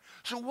love thing.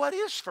 So what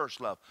is first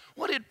love?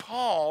 What did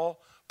Paul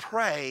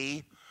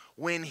pray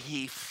when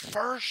he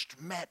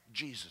first met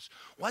Jesus?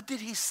 What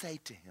did he say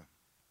to him?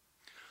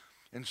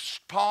 And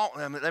Paul,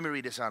 let me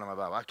read this out of my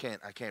Bible. I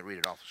can't read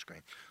it off the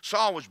screen.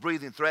 Saul was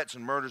breathing threats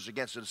and murders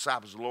against the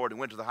disciples of the Lord and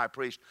went to the high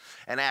priest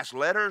and asked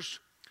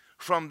letters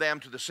from them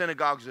to the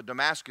synagogues of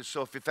Damascus.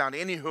 So if he found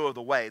any who of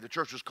the way, the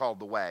church was called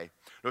the Way.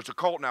 There's a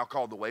cult now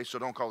called the Way, so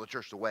don't call the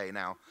church the Way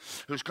now.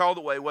 Who's called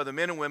the Way, whether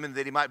men and women,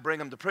 that he might bring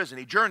them to prison.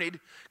 He journeyed,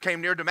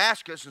 came near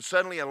Damascus, and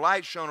suddenly a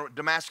light shone.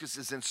 Damascus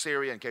is in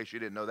Syria, in case you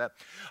didn't know that.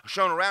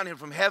 Shone around him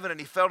from heaven, and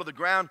he fell to the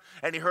ground,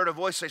 and he heard a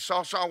voice say,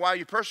 Saul, Saul, why are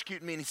you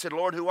persecuting me? And he said,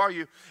 Lord, who are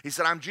you? He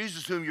said, I'm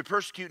Jesus whom you're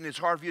persecuting. It's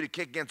hard for you to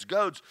kick against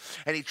goads.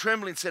 And he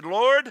trembling said,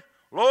 Lord,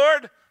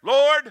 Lord,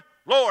 Lord,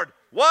 Lord,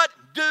 what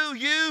do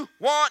you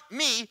want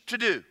me to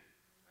do?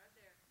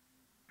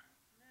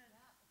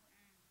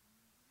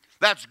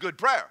 That's good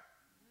prayer.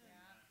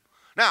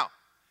 Now,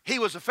 he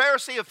was a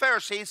Pharisee of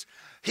Pharisees.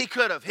 He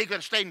could have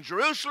stayed in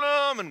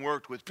Jerusalem and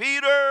worked with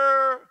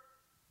Peter.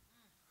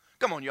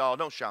 Come on, y'all,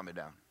 don't shout me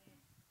down.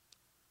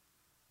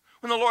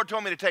 When the Lord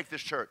told me to take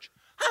this church,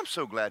 I'm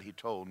so glad he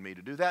told me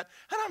to do that,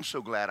 and I'm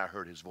so glad I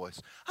heard his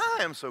voice. I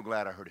am so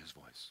glad I heard his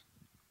voice.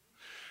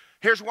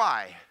 Here's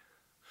why.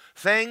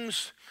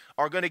 Things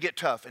are going to get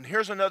tough, and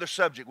here's another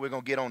subject we're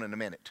going to get on in a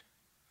minute.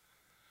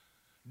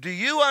 Do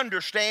you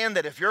understand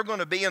that if you're going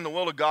to be in the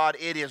will of God,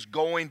 it is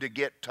going to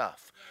get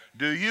tough?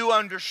 Do you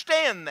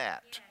understand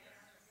that?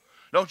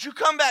 Don't you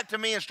come back to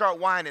me and start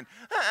whining.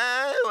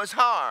 It was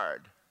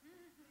hard.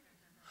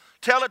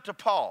 Tell it to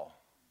Paul.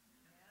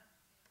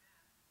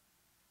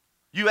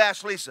 You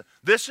ask Lisa,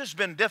 this has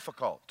been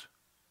difficult.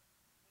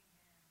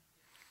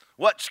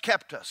 What's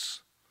kept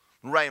us?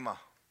 Rhema.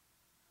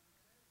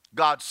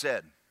 God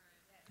said.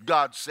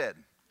 God said.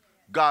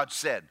 God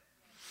said.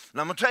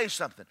 And I'm going to tell you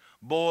something.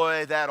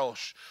 Boy, that'll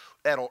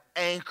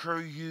anchor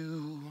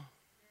you.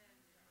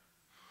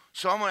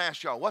 So I'm going to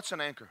ask y'all, what's an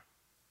anchor?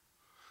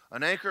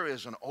 An anchor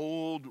is an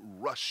old,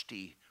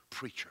 rusty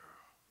preacher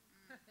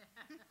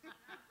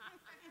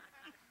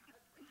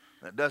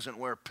that doesn't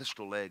wear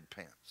pistol leg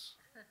pants.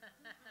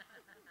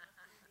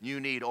 You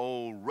need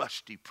old,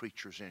 rusty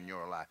preachers in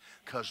your life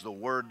because the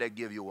word they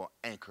give you will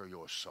anchor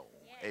your soul.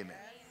 Amen.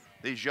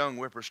 These young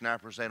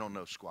whippersnappers, they don't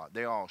know squat.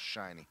 They're all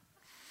shiny.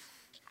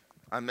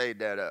 I made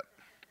that up.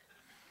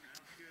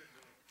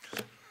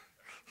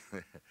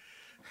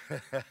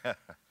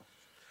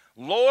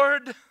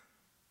 Lord,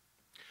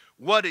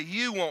 what do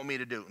you want me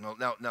to do?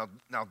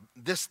 Now,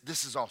 this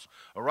is awesome.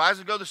 Arise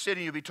and go to the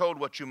city and you'll be told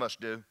what you must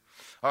do.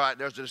 All right,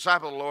 there's a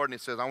disciple of the Lord and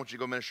he says, I want you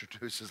to go minister to.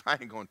 He says, I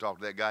ain't going to talk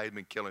to that guy. He's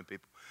been killing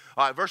people.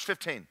 All right, verse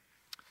 15.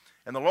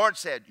 And the Lord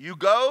said, you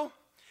go.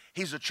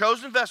 He's a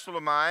chosen vessel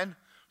of mine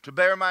to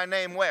bear my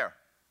name where?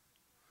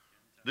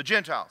 The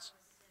Gentiles.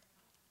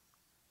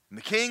 And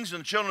the kings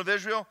and the children of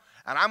Israel.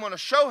 And I'm going to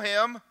show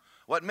him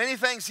what many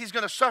things he's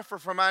going to suffer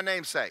for my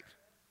name's sake.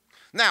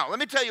 Now, let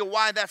me tell you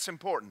why that's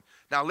important.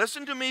 Now,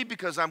 listen to me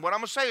because what I'm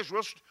going to say is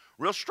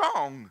real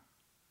strong.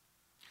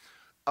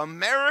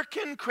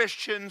 American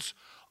Christians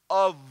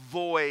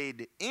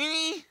avoid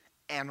any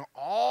and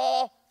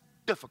all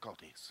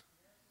difficulties.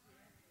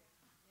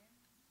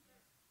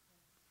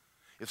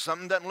 If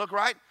something doesn't look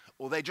right,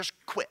 well, they just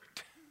quit.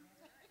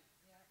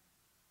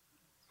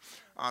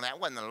 Oh,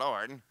 that wasn't the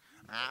Lord.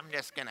 I'm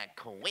just going to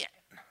quit.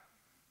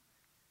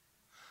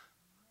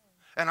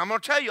 And I'm going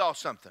to tell you all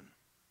something.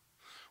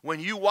 When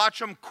you watch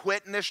them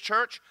quit in this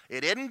church,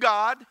 it isn't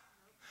God.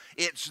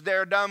 It's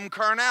their dumb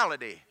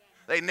carnality.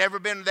 They've never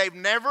been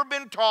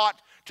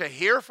taught to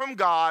hear from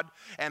God.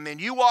 And then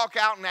you walk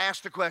out and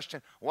ask the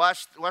question,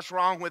 what's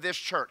wrong with this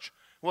church?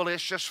 Well,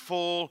 it's just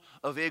full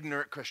of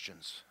ignorant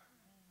Christians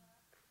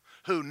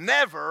who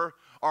never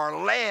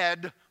are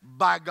led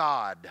by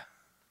God.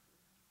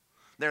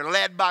 They're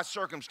led by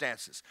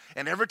circumstances.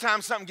 And every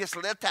time something gets a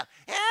little tough,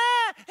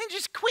 and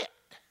just quit.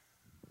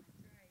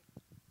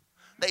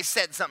 They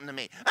said something to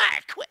me. I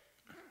quit.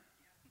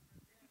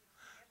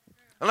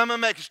 And let me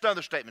make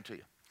another statement to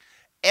you.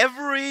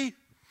 Every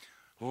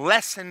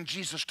lesson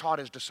Jesus taught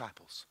his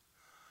disciples,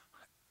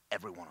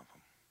 every one of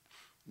them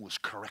was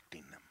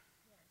correcting them.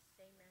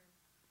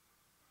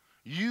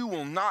 You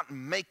will not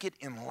make it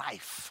in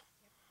life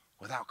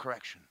without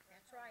correction.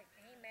 That's right.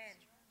 Amen.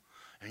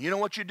 And you know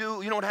what you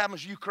do? You know what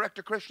happens if you correct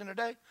a Christian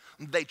today?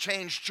 They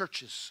change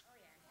churches.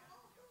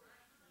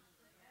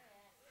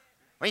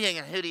 Who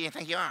do you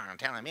think you are? I'm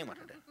telling me what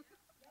to do.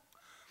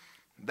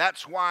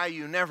 That's why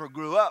you never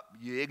grew up,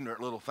 you ignorant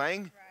little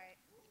thing.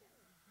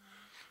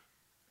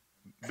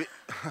 Right.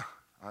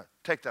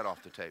 Take that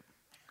off the tape.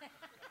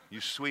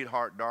 You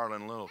sweetheart,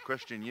 darling little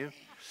Christian, you.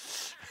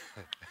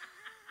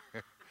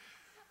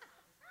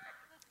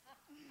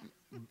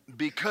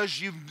 Because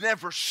you've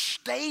never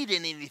stayed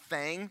in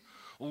anything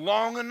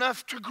long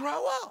enough to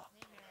grow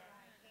up.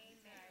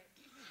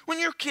 When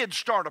your kids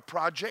start a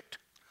project,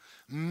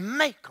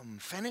 make them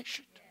finish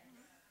it.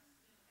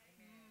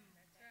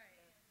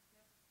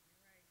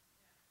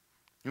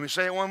 You want me to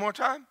say it one more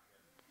time?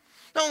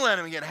 Don't let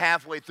them get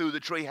halfway through the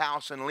tree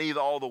house and leave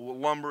all the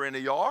lumber in the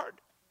yard.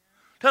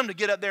 Tell them to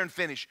get up there and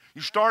finish.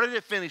 You started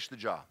it, finish the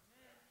job.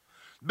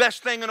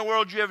 Best thing in the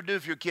world you ever do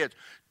for your kids.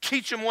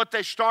 Teach them what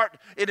they start.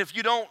 And if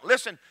you don't,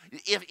 listen,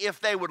 if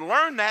they would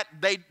learn that,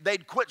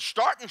 they'd quit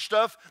starting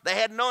stuff they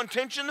had no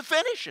intention of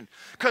finishing.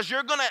 Because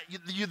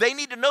they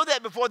need to know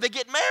that before they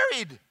get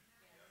married.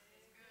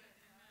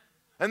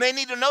 And they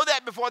need to know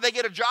that before they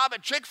get a job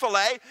at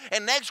Chick-fil-A.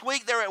 And next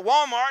week they're at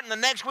Walmart. And the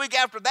next week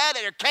after that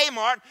they're at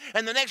Kmart.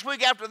 And the next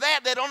week after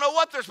that they don't know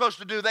what they're supposed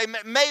to do.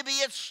 Maybe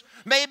it's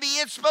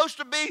supposed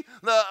to be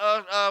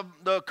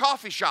the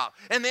coffee shop.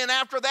 And then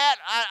after that,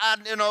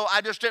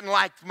 I just didn't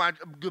like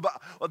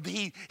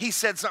he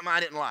said something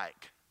I didn't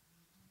like.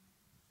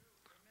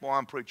 Boy,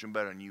 I'm preaching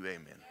better than you,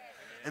 amen.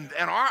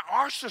 And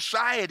our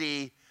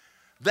society,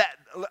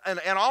 and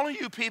all of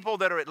you people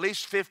that are at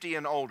least 50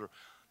 and older,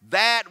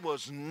 that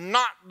was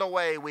not the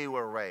way we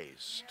were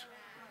raised.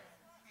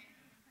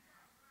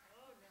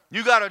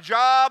 You got a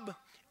job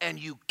and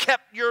you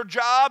kept your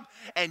job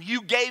and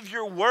you gave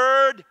your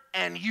word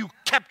and you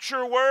kept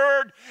your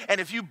word.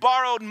 And if you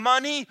borrowed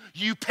money,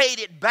 you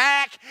paid it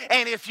back.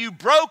 And if you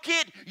broke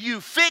it,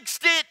 you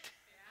fixed it.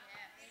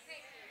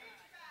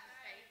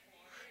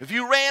 If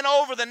you ran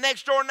over the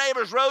next door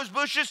neighbor's rose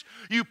bushes,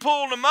 you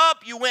pulled them up,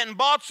 you went and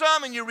bought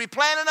some, and you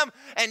replanted them,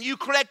 and you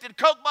collected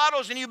Coke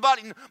bottles, and you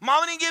bought it.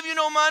 Mama didn't give you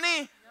no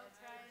money.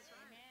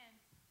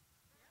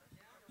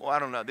 Well, I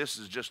don't know. This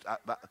is just,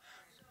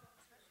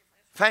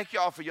 thank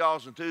y'all for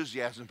y'all's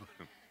enthusiasm.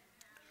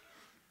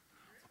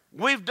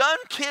 We've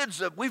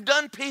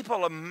done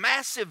people a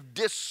massive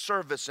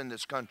disservice in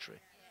this country.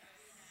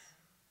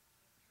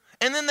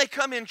 And then they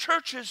come in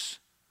churches.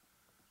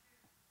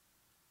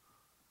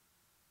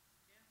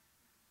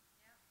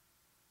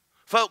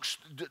 Folks,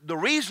 the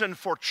reason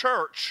for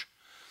church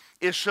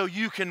is so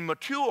you can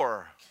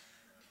mature.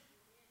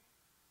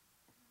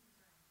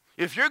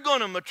 If you're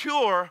going to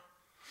mature,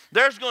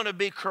 there's going to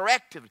be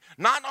corrective.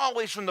 Not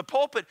always from the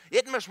pulpit.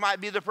 It might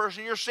be the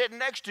person you're sitting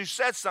next to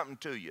said something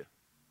to you.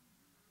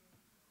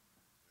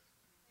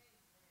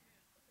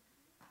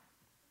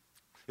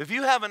 If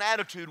you have an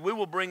attitude, we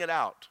will bring it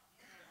out.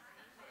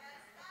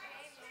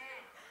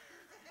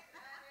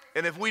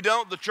 And if we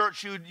don't, the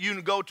church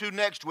you go to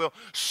next will.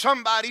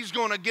 Somebody's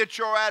going to get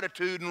your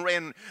attitude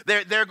and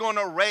they're going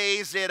to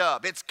raise it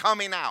up. It's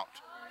coming out.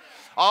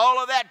 All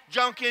of that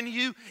junk in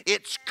you,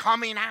 it's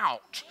coming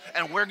out.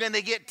 And we're going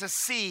to get to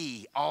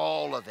see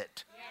all of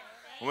it.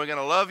 We're going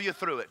to love you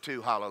through it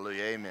too.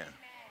 Hallelujah. Amen.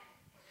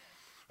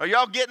 Are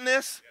y'all getting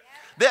this?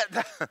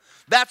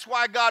 That's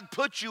why God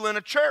put you in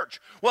a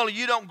church. Well,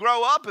 you don't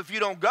grow up if you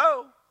don't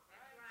go.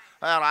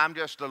 Well, I'm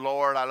just the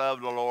Lord. I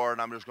love the Lord.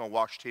 I'm just going to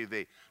watch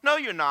TV. No,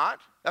 you're not.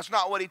 That's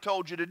not what he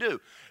told you to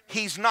do.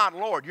 He's not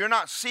Lord. You're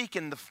not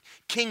seeking the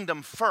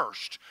kingdom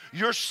first.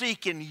 You're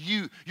seeking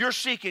you. You're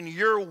seeking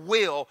your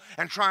will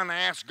and trying to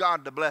ask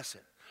God to bless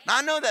it. Now,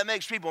 I know that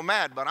makes people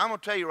mad, but I'm going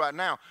to tell you right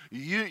now,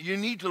 you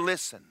need to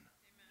listen.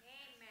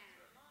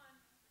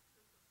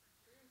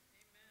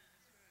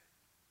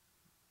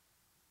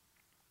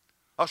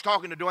 I was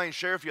talking to Dwayne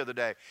Sheriff the other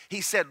day.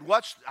 He said,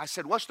 I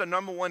said, what's the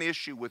number one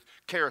issue with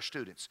CARA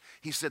students?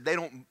 He said,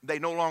 they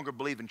no longer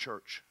believe in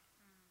church.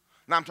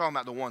 Now I'm talking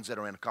about the ones that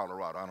are in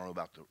Colorado. I don't know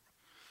about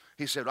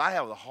he said, I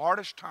have the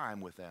hardest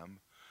time with them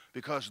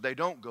because they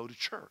don't go to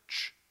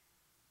church.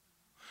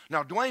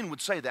 Now Dwayne would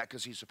say that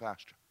because he's a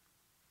pastor.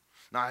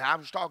 Now I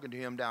was talking to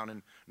him down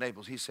in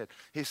Naples. He said,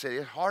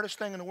 the hardest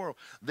thing in the world,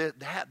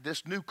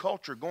 this new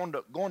culture going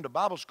to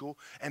Bible school,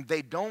 and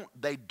they don't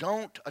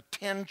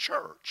attend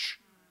church.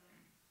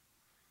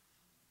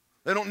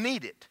 They don't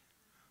need it.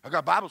 I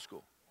got Bible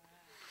school.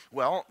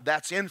 Well,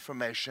 that's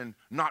information,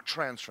 not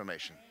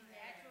transformation.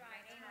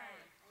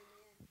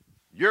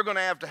 You're going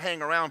to have to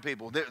hang around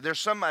people. There's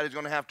somebody who's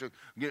going to have to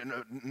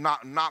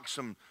knock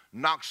some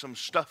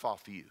stuff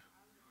off of you.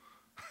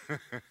 I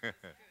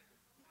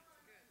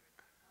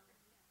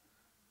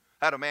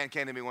had a man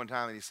came to me one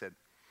time and he said,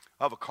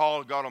 I have a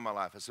call of God on my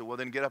life. I said, well,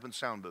 then get up in the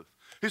sound booth.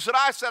 He said,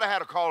 I said I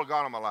had a call of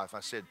God on my life.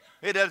 I said,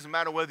 it doesn't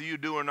matter whether you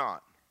do or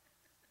not.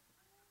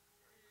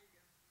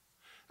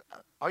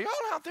 Are y'all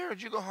out there or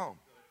did you go home?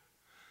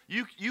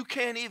 You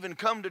can't even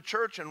come to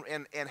church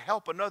and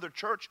help another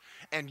church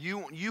and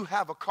you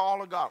have a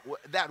call of God.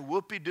 That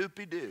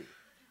whoopie-doopie-doo.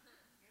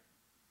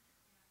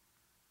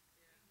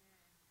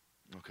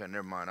 Okay,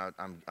 never mind.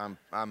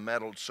 I'm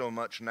meddled so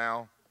much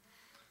now.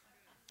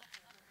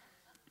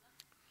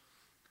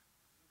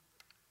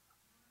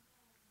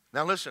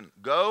 Now listen,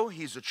 go.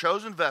 He's a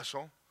chosen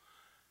vessel.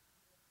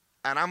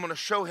 And I'm going to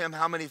show him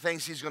how many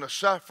things he's going to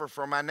suffer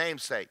for my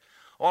name's sake.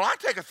 Well, I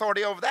take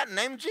authority over that in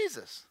the name of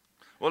Jesus.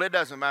 Well, it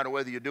doesn't matter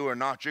whether you do or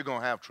not. You're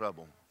going to have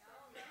trouble.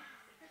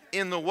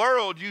 In the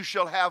world, you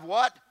shall have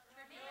what?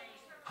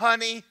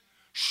 Honey,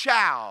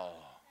 shall.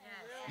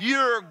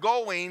 You're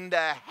going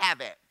to have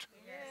it.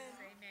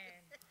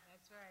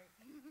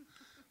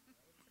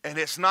 And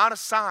it's not a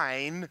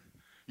sign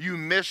you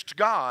missed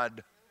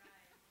God.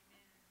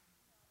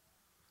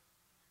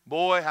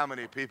 Boy, how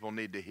many people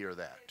need to hear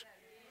that?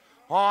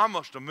 Oh, I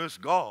must have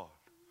missed God.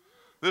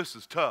 This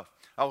is tough.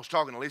 I was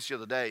talking to Lisa the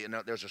other day, and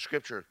there's a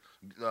scripture,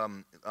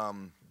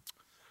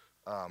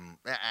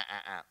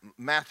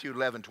 Matthew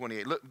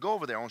 11:28. Look, go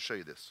over there. I want to show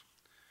you this.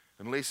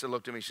 And Lisa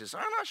looked at me. She says,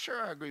 I'm not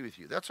sure I agree with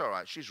you. That's all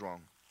right. She's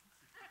wrong.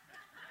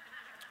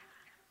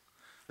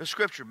 This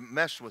scripture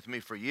messed with me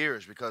for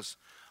years because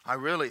I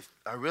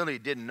really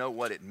didn't know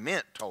what it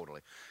meant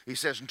totally. He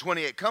says in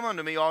 28, come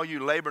unto me, all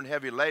you labor and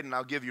heavy laden,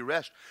 I'll give you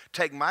rest.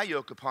 Take my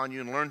yoke upon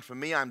you and learn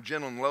from me. I'm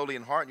gentle and lowly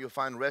in heart, and you'll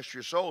find rest for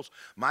your souls.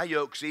 My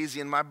yoke's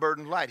easy and my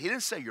burden light. He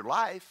didn't say your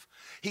life.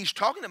 He's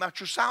talking about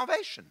your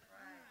salvation.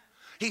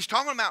 He's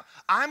talking about,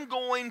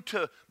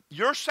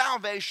 your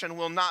salvation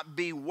will not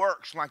be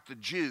works like the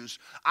Jews.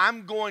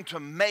 I'm going to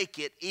make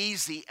it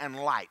easy and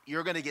light.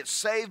 You're going to get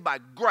saved by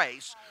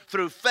grace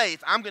through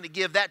faith. I'm going to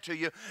give that to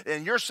you.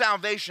 And your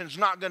salvation's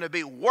not going to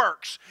be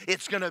works.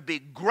 It's going to be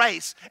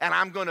grace, and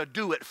I'm going to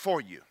do it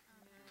for you.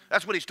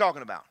 That's what he's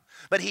talking about.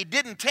 But he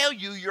didn't tell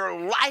you your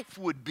life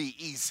would be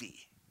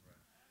easy.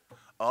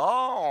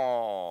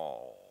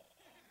 Oh.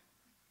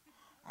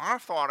 I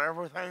thought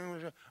everything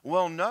was...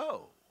 Well,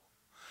 no.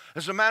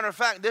 As a matter of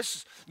fact,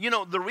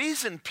 the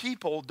reason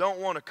people don't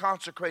want to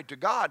consecrate to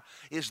God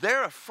is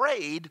they're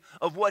afraid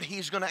of what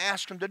he's going to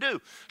ask them to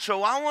do.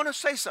 So I want to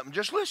say something.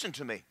 Just listen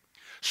to me.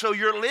 So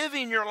you're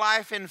living your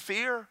life in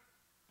fear?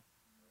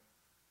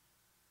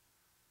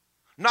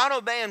 Not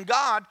obeying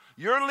God,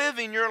 you're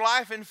living your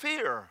life in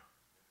fear.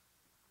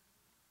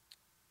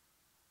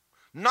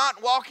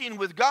 Not walking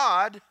with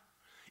God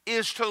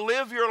is to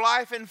live your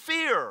life in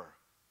fear.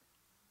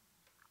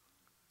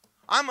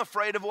 I'm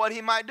afraid of what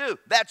he might do.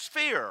 That's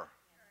fear.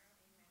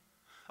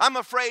 I'm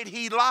afraid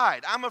he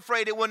lied. I'm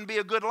afraid it wouldn't be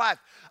a good life.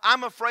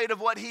 I'm afraid of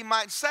what he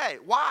might say.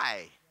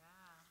 Why?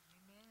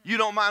 You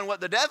don't mind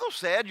what the devil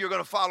said. You're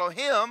going to follow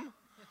him.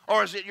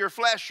 Or is it your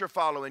flesh you're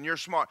following? You're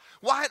smart.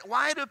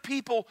 Why do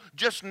people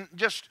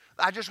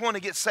I just want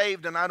to get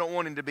saved and I don't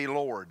want him to be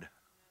Lord?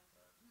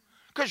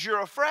 Because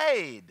you're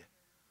afraid.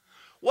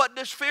 What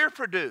does fear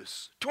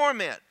produce?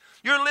 Torment.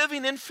 You're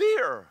living in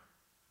fear.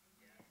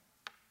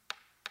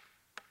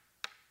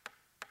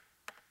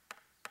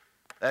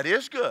 That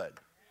is good.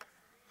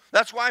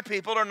 That's why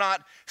people are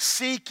not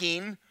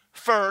seeking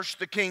first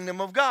the kingdom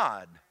of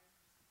God.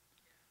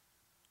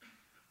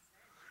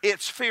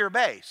 It's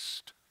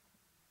fear-based.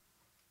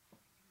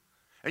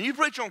 And you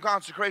preach on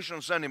consecration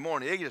on Sunday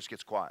morning, it just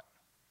gets quiet.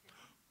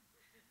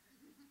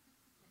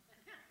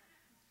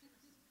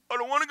 I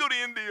don't want to go to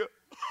India.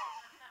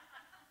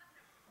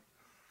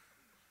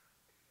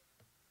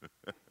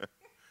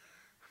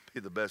 Be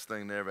the best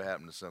thing that ever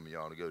happened to some of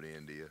y'all to go to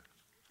India.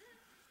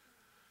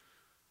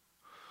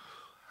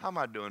 How am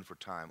I doing for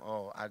time?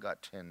 Oh, I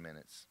got 10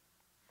 minutes.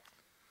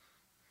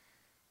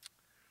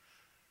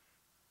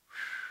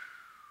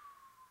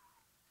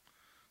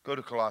 Go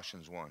to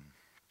Colossians 1.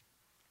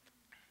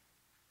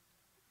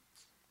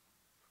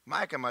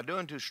 Mike, am I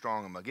doing too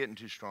strong? Am I getting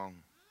too strong?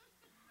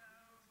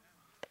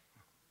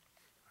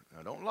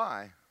 Now, don't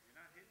lie.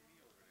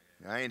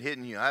 I ain't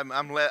hitting you.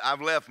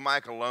 I've left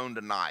Mike alone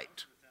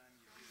tonight.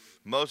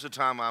 Most of the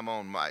time I'm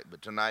on Mike,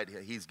 but tonight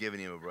he's giving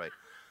him a break.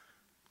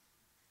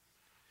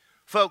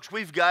 Folks,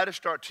 we've got to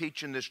start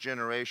teaching this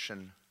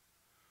generation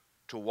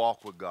to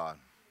walk with God.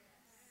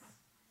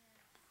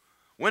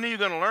 When are you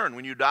going to learn?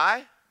 When you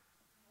die?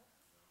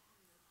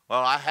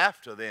 Well, I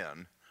have to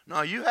then.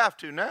 No, you have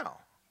to now.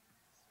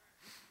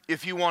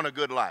 If you want a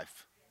good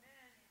life.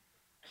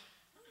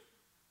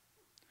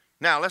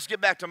 Now, let's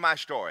get back to my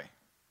story.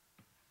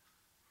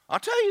 I'll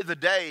tell you the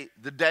day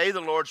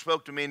the Lord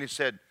spoke to me and he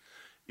said,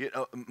 you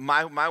know,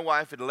 my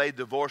wife had laid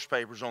divorce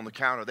papers on the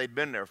counter. They'd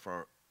been there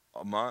for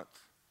a month.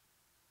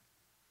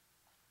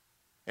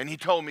 And he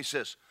told me, he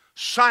says,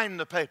 sign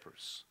the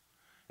papers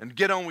and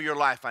get on with your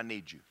life. I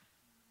need you.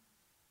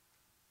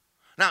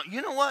 Now,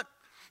 you know what?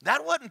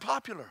 That wasn't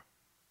popular.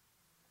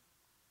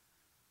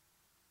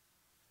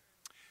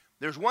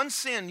 There's one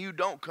sin you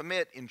don't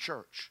commit in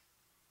church.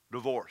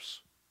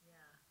 Divorce. Yeah,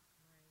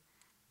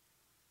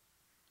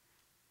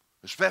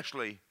 right.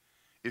 Especially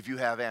if you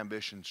have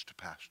ambitions to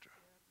pastor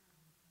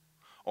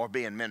or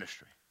be in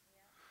ministry.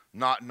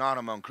 Not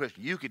among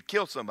Christians. You could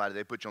kill somebody,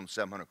 they put you on the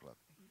 700 Club.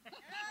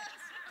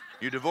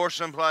 You divorce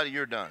somebody,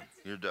 you're done.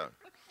 You're done.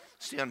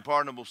 It's the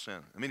unpardonable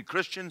sin. I mean,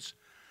 Christians,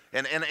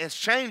 and it's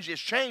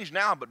changed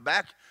now, but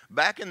back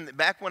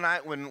when I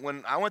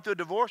went through a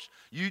divorce,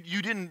 you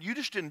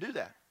just didn't do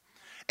that.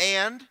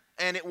 And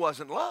it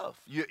wasn't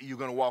love. You're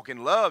going to walk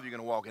in love. You're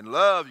going to walk in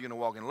love. You're going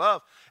to walk in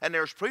love. And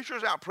there's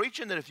preachers out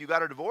preaching that if you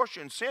got a divorce,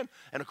 you're in sin.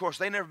 And, of course,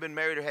 they've never been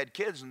married or had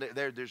kids, and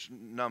they're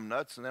numb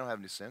nuts, and they don't have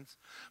any sense.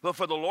 But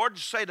for the Lord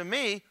to say to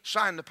me,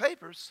 sign the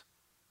papers.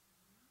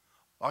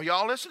 Are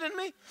y'all listening to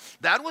me?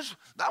 That was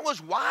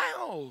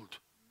wild.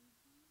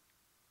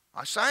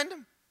 I signed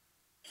them.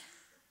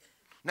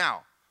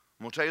 Now,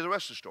 I'm going to tell you the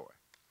rest of the story.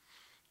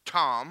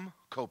 Tom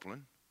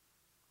Copeland,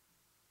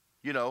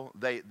 you know,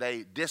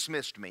 they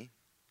dismissed me.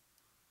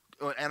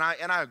 And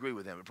I agree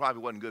with him. It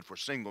probably wasn't good for a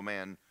single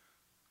man,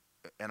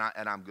 and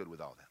I'm good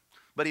with all that.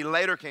 But he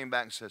later came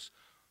back and says,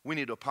 we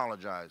need to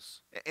apologize.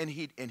 And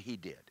he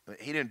did.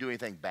 He didn't do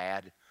anything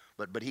bad,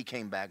 but he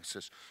came back and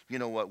says, you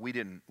know what, we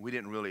didn't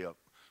really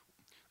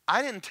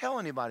I didn't tell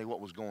anybody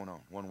what was going on,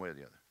 one way or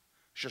the other.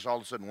 It's just all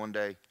of a sudden one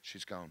day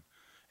she's gone.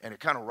 And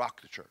it kind of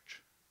rocked the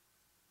church.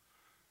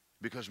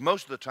 Because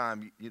most of the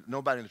time,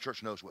 nobody in the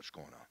church knows what's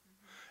going on.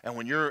 And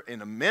when you're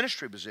in a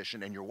ministry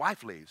position and your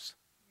wife leaves,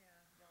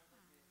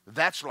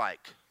 that's like,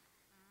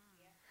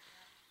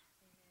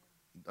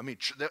 I mean,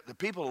 the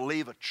people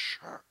leave a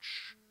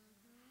church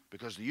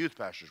because the youth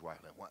pastor's wife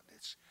left.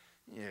 It's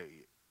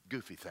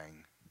goofy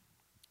thing.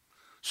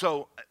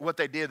 So what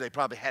they did, they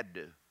probably had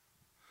to do.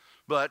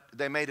 But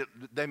they made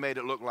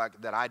it look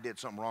like that I did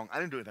something wrong. I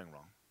didn't do anything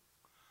wrong.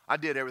 I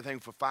did everything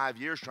for 5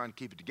 years trying to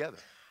keep it together.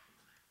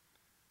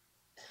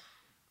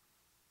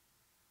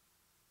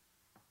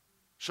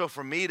 So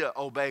for me to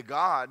obey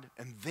God,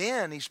 and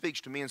then he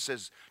speaks to me and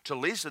says, to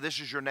Lisa, this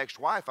is your next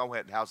wife. I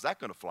went, how's that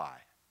going to fly?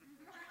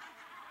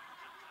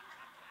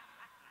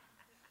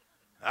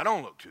 That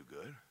don't look too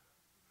good.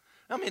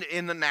 I mean,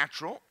 in the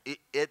natural,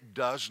 it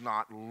does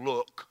not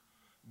look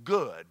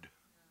good.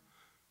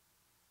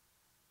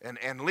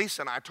 And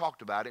Lisa and I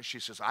talked about it. She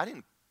says, I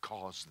didn't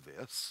cause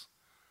this.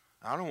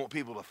 I don't want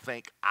people to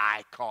think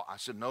I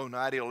said, no,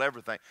 he'll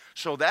ever think.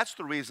 So that's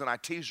the reason I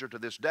tease her to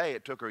this day.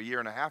 It took her 1.5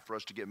 years for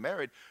us to get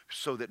married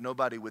so that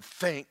nobody would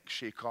think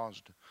she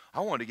caused it.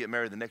 I wanted to get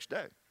married the next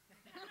day.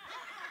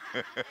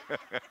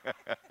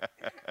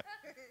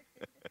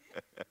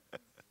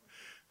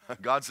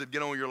 God said,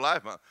 get on with your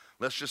life.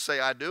 Let's just say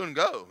I do and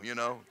go, you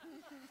know.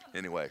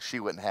 Anyway, she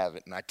wouldn't have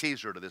it. And I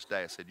teased her to this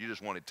day. I said, you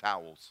just wanted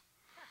towels.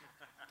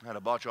 And I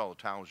bought you all the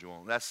towels you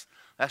want. That's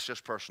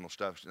just personal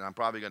stuff, and I'm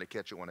probably going to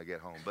catch it when I get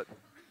home. But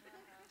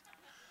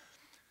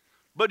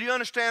do you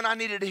understand? I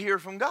needed to hear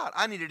from God.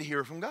 I needed to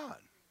hear from God.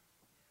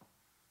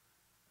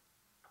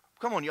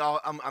 Come on,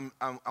 y'all.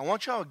 I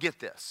want y'all to get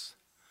this.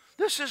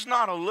 This is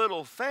not a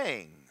little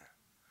thing.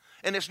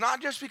 And it's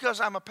not just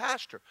because I'm a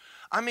pastor.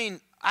 I mean,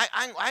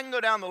 I can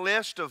go down the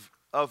list of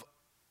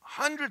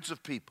hundreds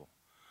of people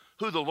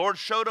who the Lord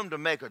showed them to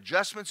make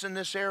adjustments in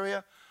this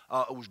area.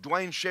 It was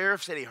Dwayne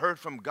Sheriff said he heard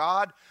from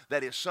God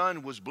that his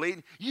son was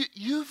bleeding.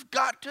 You've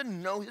got to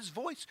know his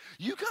voice.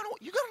 You got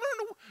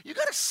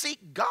to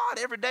seek God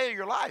every day of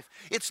your life.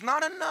 It's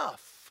not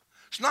enough.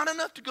 It's not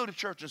enough to go to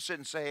church and sit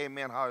and say,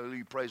 amen,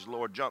 hallelujah, praise the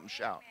Lord, jump and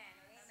shout.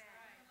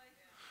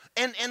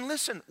 And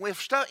listen,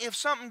 if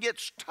something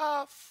gets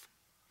tough,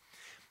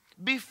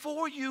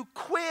 before you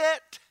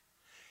quit,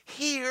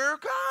 hear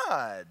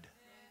God.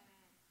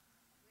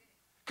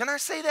 Can I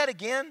say that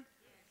again?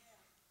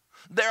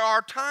 There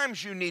are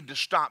times you need to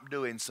stop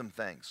doing some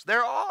things.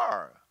 There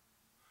are.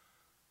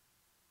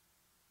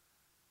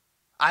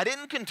 I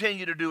didn't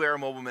continue to do Air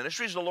Mobile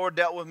Ministries. The Lord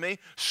dealt with me,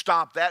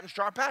 stop that and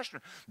start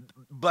pastoring.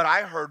 But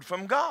I heard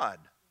from God.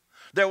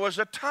 There was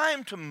a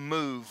time to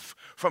move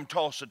from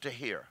Tulsa to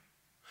here.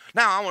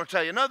 Now, I want to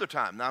tell you another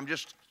time. Now, I'm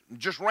just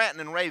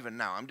ranting and raving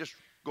now. I'm just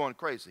going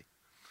crazy.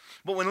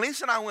 But when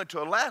Lisa and I went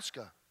to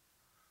Alaska,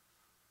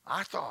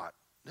 I thought,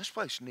 this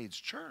place needs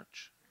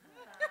church.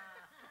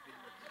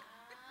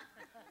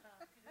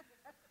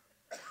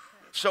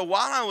 So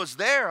while I was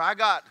there,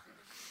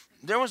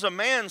 there was a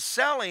man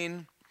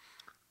selling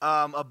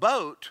a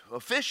boat,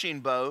 a fishing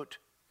boat,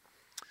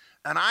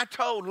 and I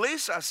told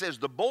Lisa, I says,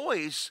 the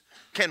boys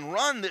can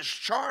run this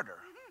charter.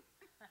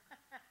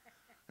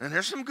 And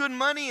there's some good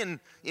money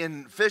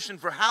in fishing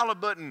for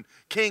halibut and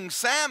king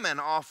salmon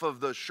off of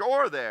the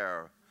shore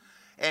there.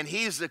 And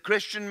he's a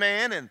Christian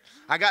man, and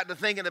I got to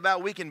thinking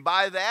about we can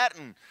buy that,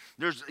 and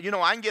there's,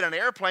 I can get an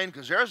airplane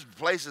because there's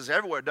places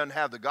everywhere that doesn't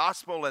have the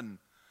gospel.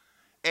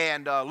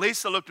 And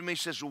Lisa looked at me,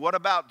 she says, well, what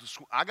about,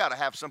 I got to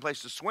have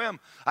someplace to swim.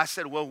 I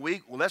said, well,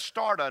 let's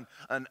start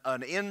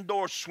an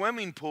indoor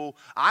swimming pool.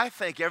 I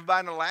think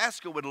everybody in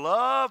Alaska would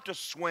love to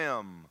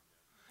swim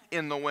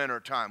in the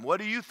wintertime. What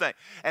do you think?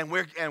 And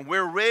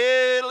we're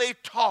really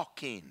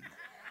talking.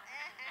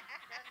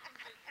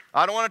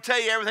 I don't want to tell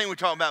you everything we're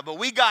talking about, but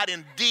we got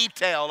in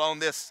detail on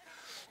this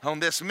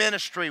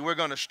ministry we're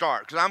going to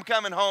start. Because I'm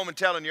coming home and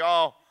telling you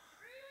all.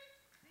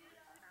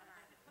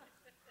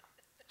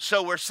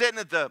 So we're sitting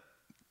at the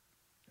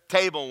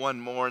table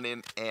one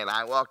morning, and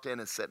I walked in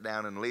and sat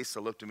down, and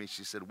Lisa looked at me.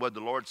 She said, what'd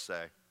the Lord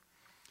say?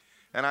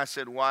 And I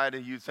said, why do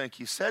you think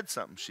he said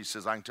something? She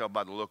says, I can tell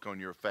by the look on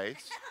your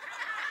face.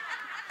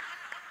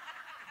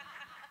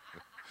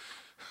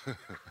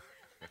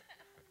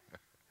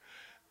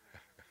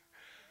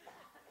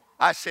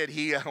 I said,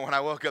 when I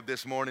woke up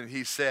this morning,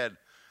 he said,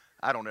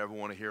 I don't ever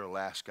want to hear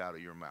Alaska out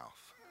of your mouth.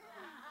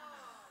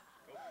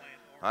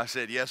 I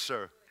said, yes,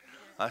 sir.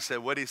 I said,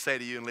 what did he say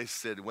to you? And Lisa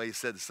said, well, he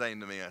said the same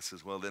to me. I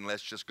says, well, then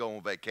let's just go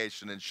on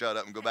vacation and shut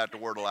up and go back to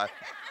Word of Life.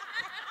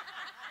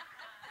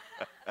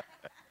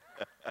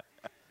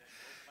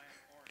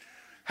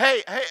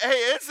 Hey,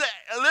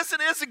 listen,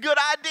 it's a good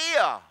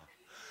idea.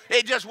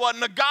 It just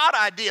wasn't a God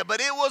idea, but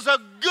it was a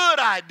good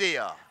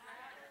idea.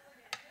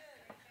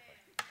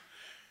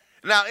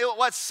 Now,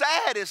 what's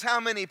sad is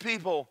how many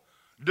people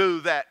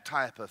do that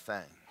type of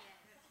thing.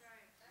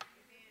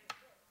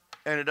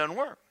 And it doesn't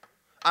work.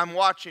 I'm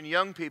watching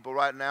young people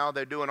right now.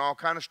 They're doing all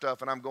kind of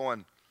stuff, and I'm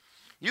going,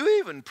 you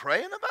even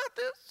praying about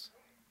this?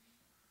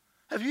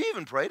 Have you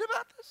even prayed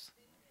about this?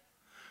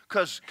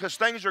 Because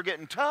things are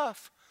getting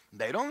tough.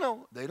 They don't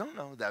know. They don't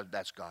know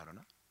that's God or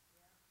not.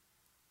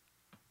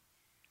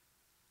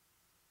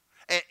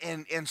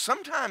 And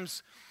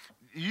sometimes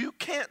you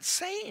can't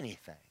say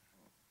anything.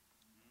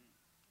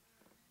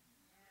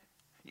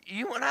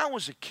 When I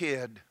was a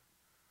kid,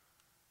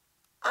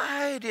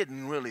 I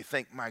didn't really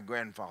think my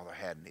grandfather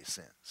had any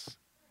sense.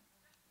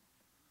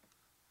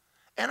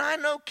 And I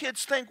know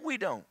kids think we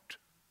don't.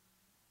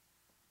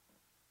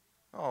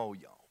 Oh,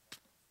 y'all.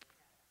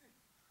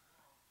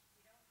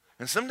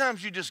 And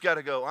sometimes you just got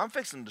to go, I'm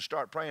fixing to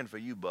start praying for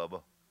you,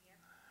 Bubba.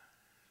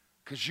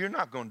 Because you're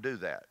not going to do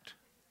that.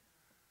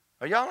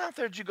 Are y'all out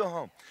there? Did you go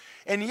home?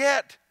 And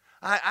yet,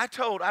 I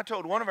told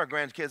one of our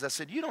grandkids, I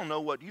said, you don't know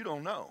what you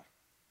don't know.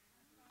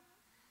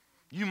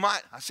 You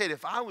might, I said,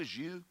 if I was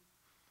you,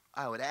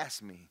 I would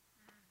ask me.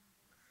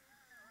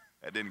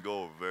 That didn't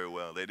go over very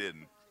well. They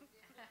didn't.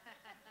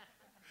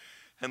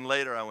 And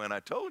later I went, I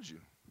told you.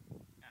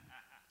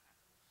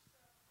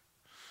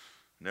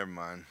 Never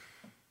mind.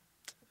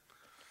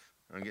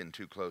 I'm getting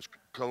too close.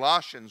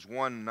 Colossians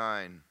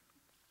 1:9.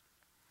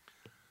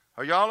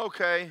 Are y'all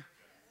okay?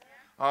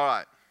 All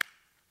right.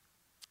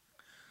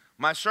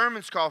 My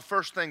sermon's called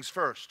First Things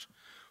First.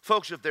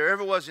 Folks, if there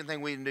ever was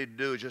anything we need to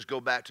do, is just go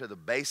back to the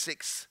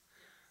basics.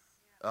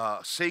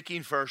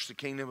 Seeking first the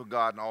kingdom of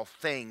God, and all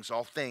things.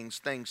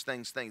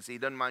 He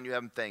doesn't mind you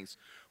having things,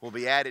 will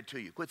be added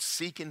to you. Quit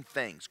seeking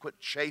things. Quit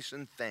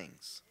chasing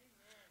things.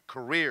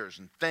 Careers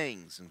and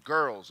things and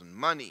girls and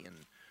money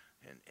and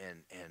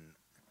and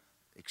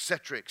et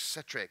cetera, et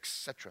cetera, et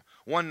cetera.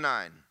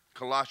 1:9,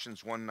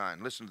 Colossians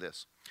 1:9. Listen to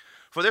this.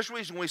 For this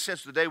reason we,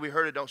 since the day we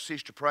heard it, don't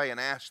cease to pray and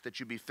ask that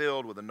you be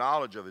filled with the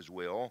knowledge of his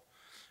will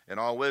and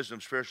all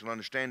wisdom, spiritual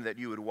understanding, that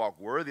you would walk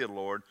worthy of the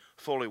Lord,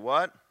 fully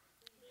what?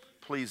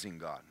 Pleasing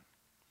God.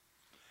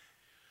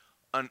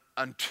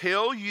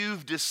 Until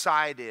you've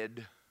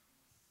decided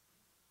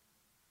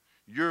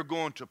you're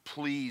going to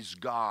please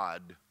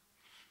God,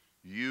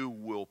 you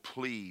will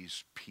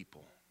please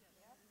people.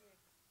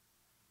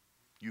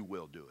 You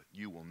will do it.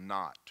 You will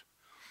not.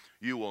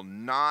 You will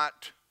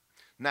not.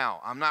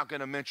 Now, I'm not going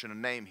to mention a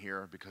name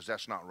here because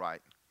that's not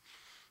right.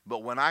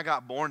 But when I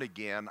got born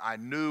again, I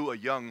knew a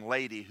young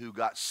lady who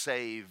got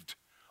saved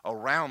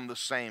around the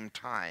same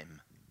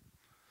time.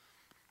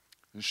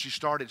 And she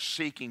started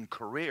seeking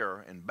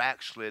career and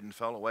backslid and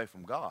fell away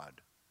from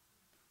God.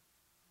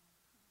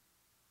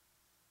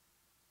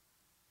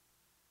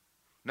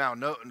 Now,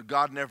 no,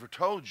 God never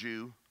told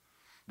you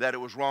that it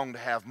was wrong to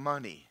have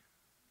money.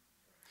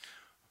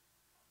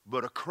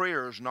 But a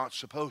career is not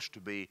supposed to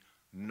be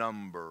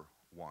number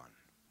one.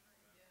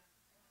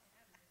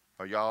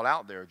 Are y'all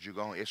out there?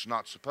 It's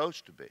not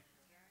supposed to be.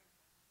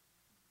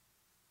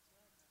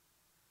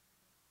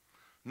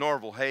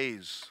 Norval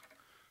Hayes,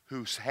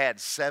 who's had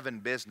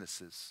 7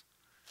 businesses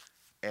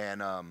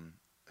and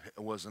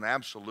was an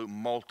absolute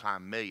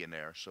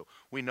multimillionaire, so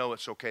we know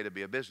it's okay to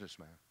be a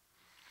businessman.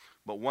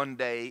 But one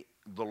day,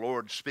 the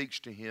Lord speaks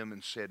to him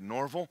and said,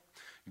 Norval,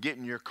 get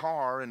in your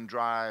car and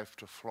drive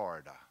to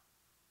Florida.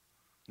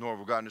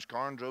 Norval got in his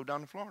car and drove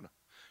down to Florida.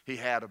 He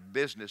had a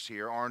business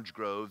here, Orange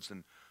Groves,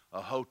 and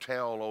a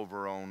hotel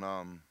over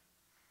on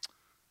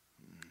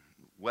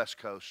West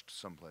Coast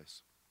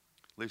someplace.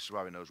 Lisa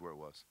probably knows where it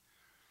was.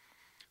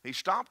 He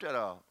stopped at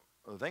I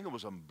think it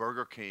was a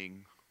Burger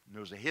King, and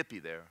there was a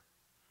hippie there.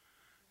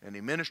 And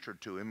he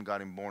ministered to him and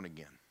got him born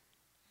again.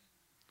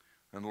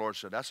 And the Lord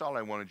said, that's all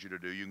I wanted you to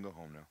do. You can go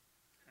home now.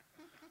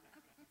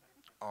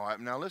 All right,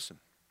 now listen.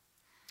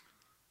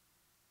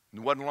 It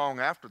wasn't long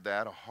after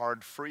that, a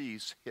hard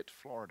freeze hit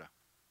Florida.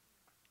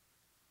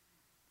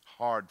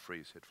 Hard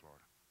freeze hit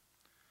Florida.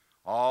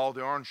 All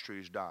the orange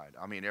trees died.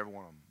 I mean, every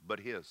one of them, but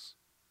his.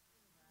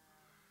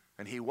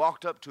 And he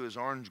walked up to his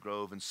orange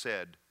grove and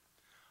said,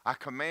 I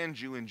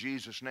command you in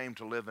Jesus' name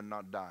to live and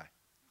not die.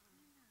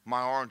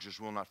 My oranges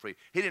will not freeze.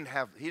 He didn't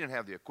have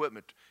the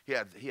equipment. He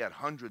had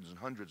hundreds and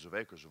hundreds of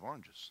acres of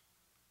oranges.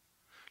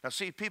 Now,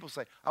 see, people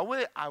say,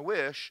 I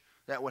wish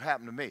that would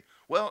happen to me.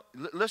 Well,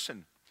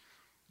 listen,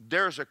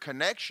 there's a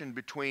connection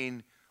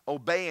between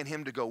obeying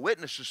him to go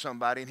witness to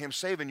somebody and him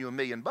saving you $1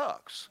 million.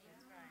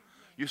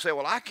 You say,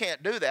 well, I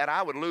can't do that.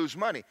 I would lose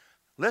money.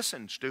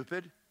 Listen,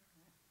 stupid.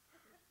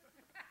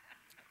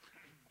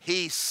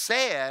 He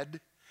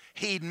said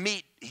he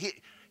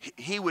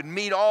would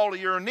meet all of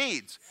your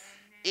needs.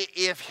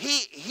 If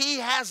he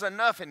has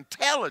enough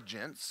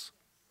intelligence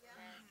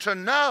to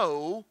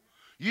know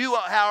you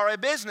are a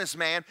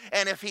businessman,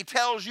 and if he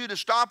tells you to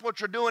stop what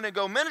you're doing and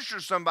go minister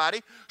to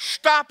somebody,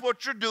 stop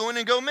what you're doing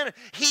and go minister.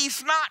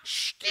 He's not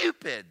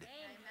stupid.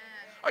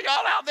 Are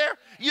y'all out there?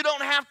 You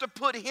don't have to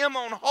put him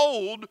on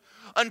hold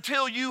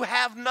until you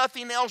have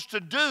nothing else to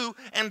do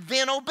and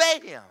then obey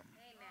him.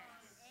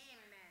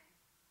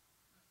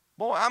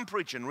 Boy, I'm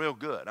preaching real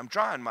good. I'm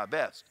trying my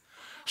best.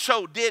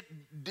 So did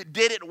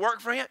it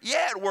work for him?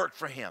 Yeah, it worked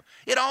for him.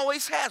 It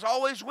always has,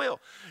 always will.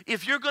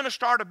 If you're going to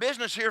start a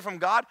business, hear from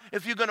God.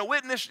 If you're going to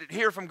witness,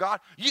 hear from God.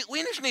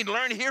 We just need to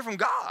learn to hear from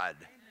God.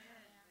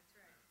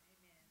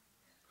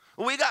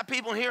 We got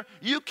people here,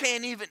 I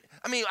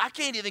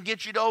can't even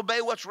get you to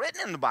obey what's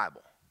written in the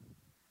Bible.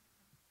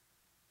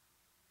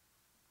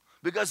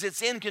 Because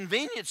it's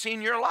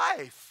inconveniencing your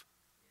life.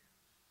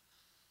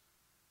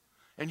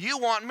 And you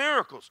want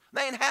miracles.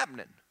 They ain't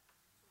happening.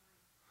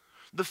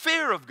 The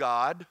fear of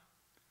God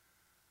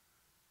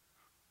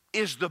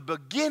is the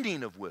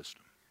beginning of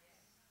wisdom.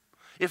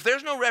 If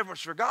there's no reverence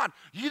for God,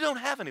 you don't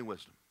have any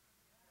wisdom.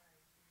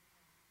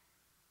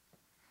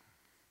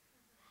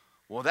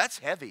 Well, that's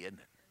heavy, isn't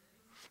it?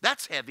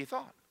 That's heavy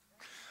thought.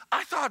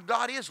 I thought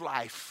God is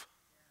life.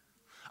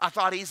 I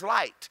thought he's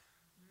light.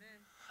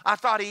 I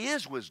thought he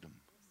is wisdom.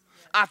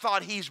 I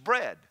thought he's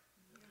bread.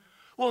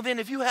 Well, then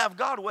if you have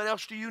God, what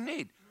else do you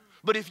need?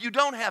 But if you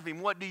don't have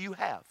him, what do you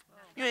have?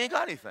 You ain't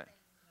got anything.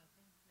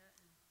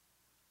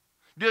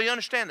 Do you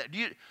understand that?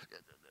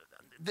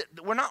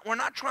 We're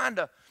not trying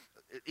to.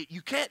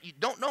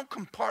 Don't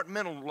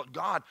compartmentalize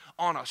God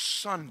on a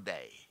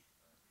Sunday.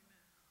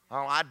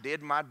 Oh, I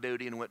did my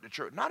duty and went to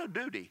church. Not a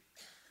duty.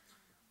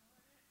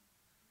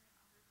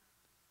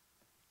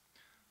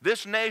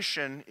 This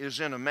nation is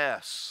in a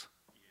mess.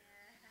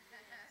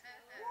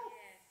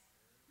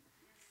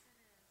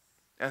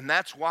 And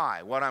that's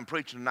why. What I'm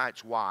preaching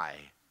tonight's why.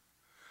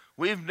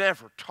 We've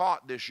never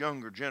taught this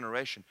younger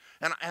generation.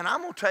 And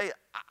I'm going to tell you,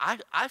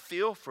 I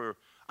feel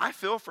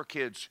for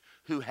kids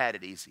who had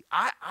it easy.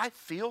 I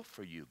feel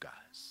for you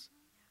guys.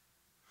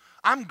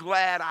 I'm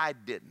glad I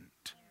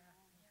didn't.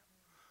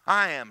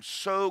 I am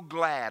so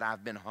glad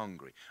I've been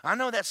hungry. I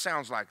know that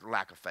sounds like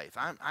lack of faith.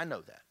 I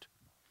know that.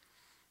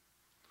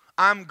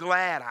 I'm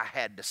glad I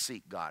had to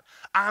seek God.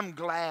 I'm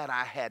glad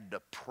I had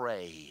to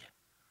pray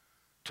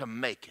to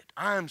make it.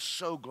 I'm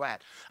so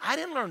glad. I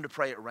didn't learn to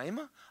pray at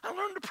Rhema. I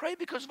learned to pray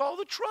because of all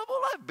the trouble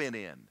I've been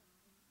in.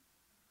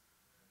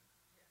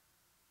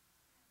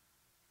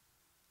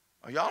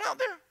 Are y'all out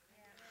there?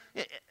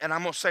 Yeah. And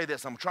I'm going to say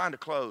this. I'm trying to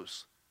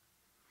close.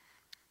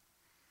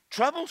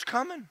 Trouble's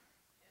coming.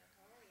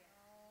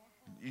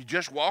 You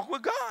just walk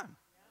with God.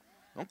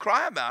 Don't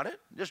cry about it.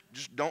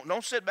 Just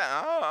don't sit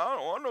back. Oh, I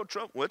don't want no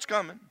trouble. Well, it's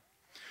coming.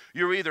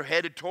 You're either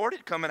headed toward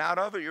it, coming out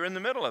of it, you're in the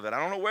middle of it. I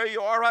don't know where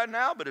you are right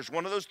now, but it's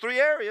one of those three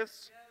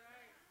areas.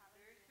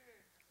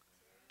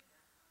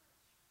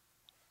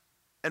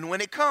 And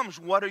when it comes,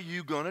 what are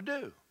you going to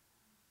do?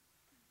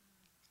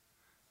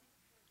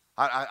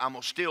 I'm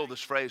going to steal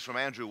this phrase from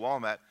Andrew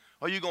Womack.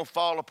 Are you going to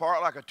fall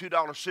apart like a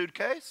 $2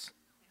 suitcase?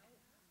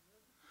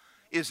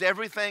 Is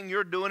everything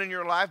you're doing in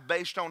your life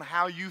based on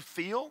how you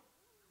feel?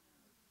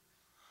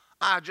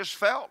 I just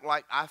felt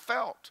like I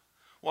felt.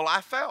 Well, I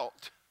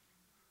felt.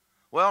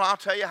 Well, I'll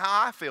tell you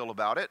how I feel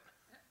about it.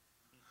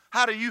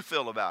 How do you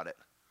feel about it?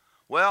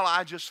 Well,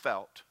 I just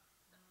felt.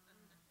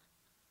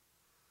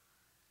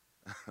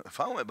 If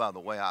I went by the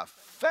way I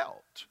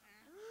felt,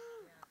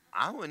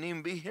 I wouldn't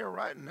even be here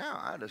right now.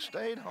 I'd have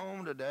stayed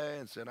home today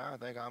and said, I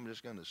think I'm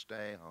just going to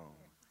stay home.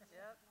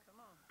 Yep,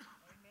 come on.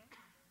 Amen.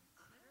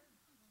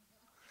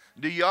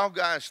 Do y'all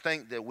guys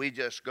think that we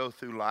just go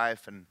through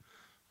life and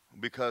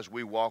because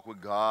we walk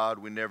with God,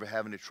 we never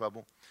have any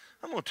trouble?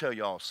 I'm going to tell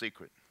y'all a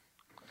secret.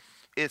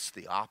 It's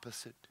the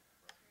opposite.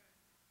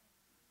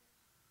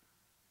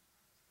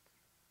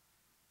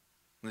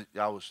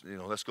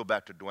 Let's go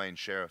back to Dwayne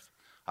Sheriff.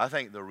 I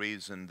think the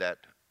reason that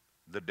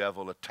the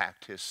devil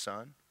attacked his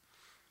son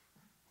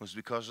was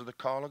because of the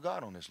call of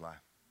God on his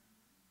life.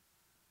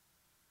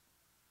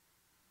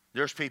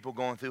 There's people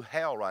going through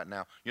hell right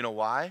now. You know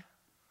why?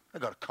 They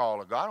got a call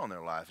of God on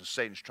their life, and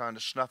Satan's trying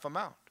to snuff them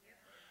out.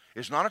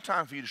 It's not a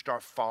time for you to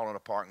start falling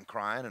apart and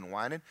crying and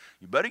whining.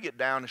 You better get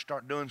down and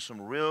start doing some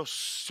real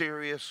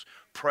serious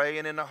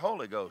praying in the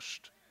Holy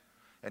Ghost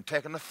and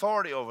taking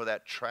authority over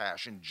that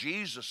trash in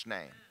Jesus'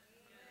 name.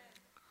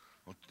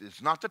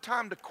 It's not the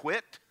time to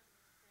quit.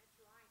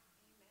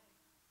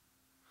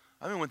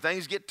 I mean, when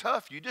things get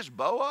tough, you just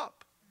bow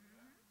up.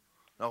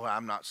 No,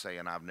 I'm not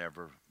saying I've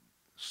never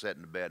sat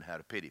in the bed and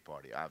had a pity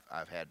party.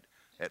 I've had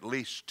at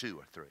least 2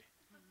 or 3.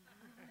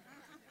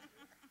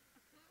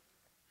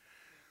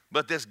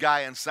 But this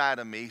guy inside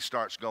of me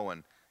starts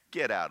going,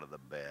 get out of the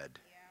bed.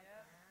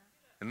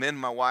 And then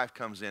my wife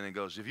comes in and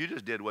goes, if you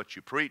just did what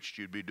you preached,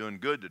 you'd be doing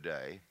good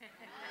today.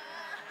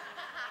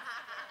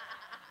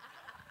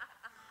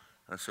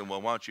 I said,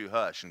 well, why don't you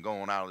hush and go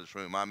on out of this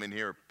room? I'm in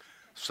here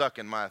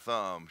sucking my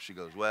thumb. She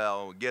goes,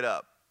 well, get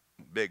up,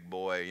 big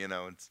boy, you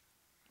know.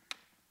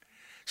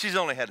 She's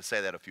only had to say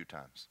that a few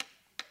times.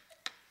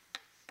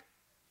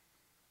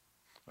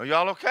 Are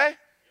y'all okay?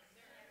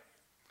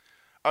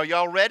 Are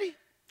y'all ready?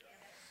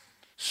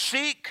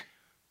 Seek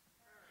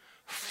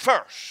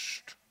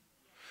first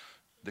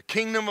the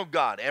kingdom of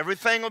God.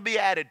 Everything will be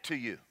added to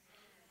you.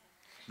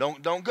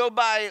 Don't go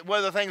by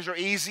whether things are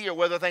easy or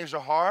whether things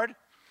are hard.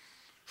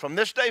 From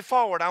this day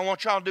forward, I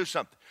want y'all to do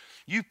something.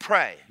 You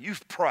pray, you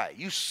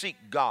seek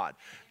God.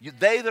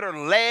 They that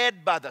are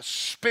led by the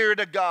Spirit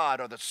of God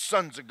are the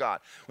sons of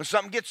God. When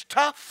something gets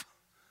tough,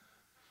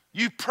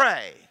 you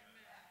pray.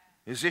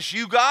 Is this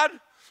you, God,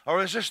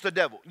 or is this the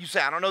devil? You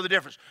say, I don't know the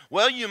difference.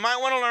 Well, you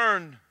might want to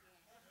learn.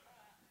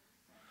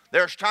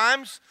 There's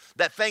times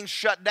that things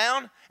shut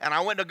down, and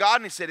I went to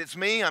God and he said, it's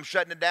me, I'm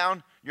shutting it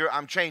down,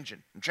 I'm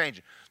changing.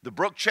 The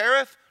brook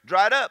Cherith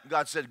dried up.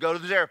 God said, go to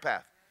the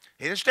Zarephath.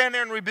 He didn't stand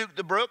there and rebuke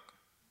the brook.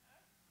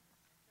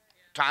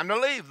 Time to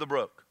leave the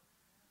brook.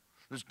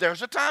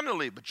 There's a time to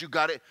leave, but you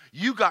got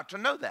to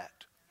know that.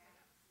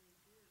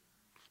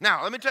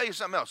 Now, let me tell you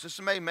something else. This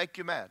may make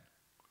you mad.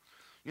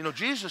 You know,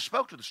 Jesus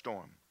spoke to the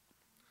storm.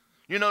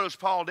 You notice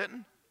Paul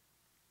didn't?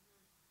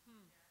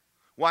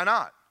 Why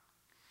not?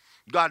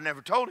 God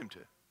never told him to.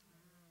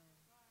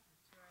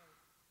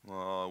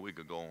 Well, we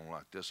could go on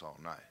like this all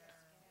night.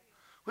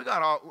 We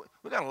got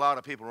a lot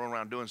of people running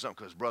around doing something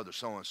because brother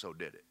so-and-so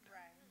did it.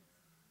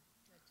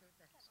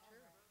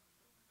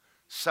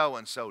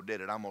 So-and-so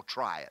did it. I'm going to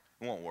try it.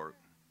 It won't work.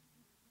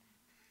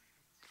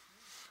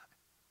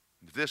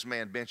 If this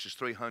man benches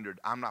 300,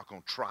 I'm not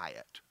going to try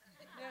it.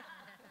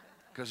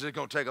 Because it's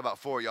going to take about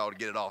 4 of y'all to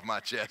get it off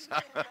my chest.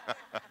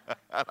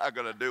 I'm not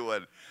going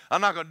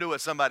to do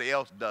what somebody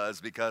else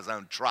does because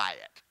I'm try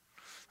it.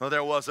 Well,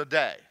 there was a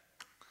day,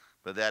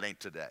 but that ain't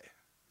today.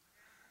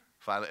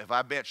 If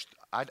I benched,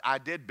 I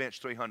did bench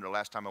 300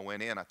 last time I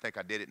went in. I think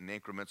I did it in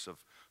increments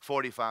of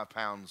 45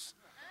 pounds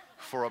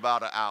for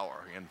about an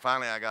hour. And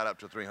finally I got up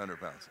to 300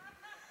 pounds.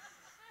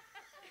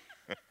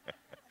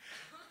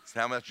 So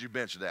how much you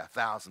bench today?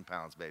 1,000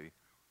 pounds, baby.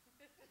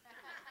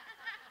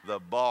 The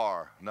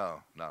bar,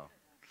 no.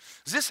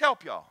 Does this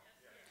help y'all?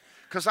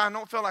 Because I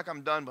don't feel like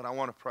I'm done, but I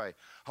want to pray.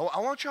 I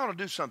want y'all to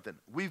do something.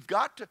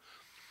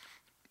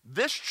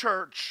 This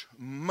church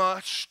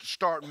must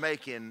start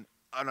making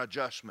an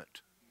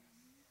adjustment.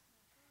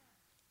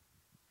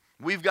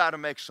 We've got to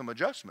make some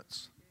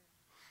adjustments.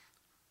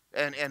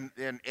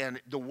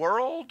 And the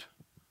world,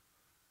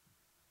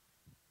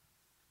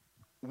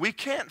 we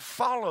can't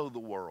follow the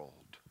world.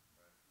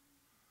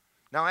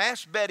 Now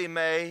ask Betty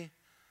May,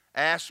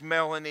 ask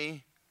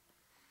Melanie,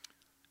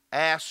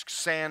 ask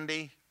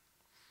Sandy.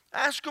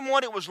 Ask them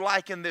what it was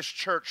like in this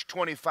church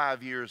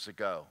 25 years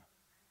ago.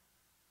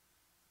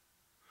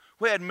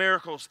 We had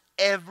miracles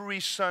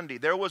every Sunday.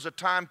 There was a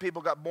time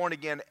people got born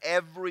again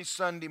every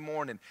Sunday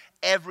morning.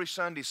 Every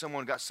Sunday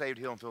someone got saved,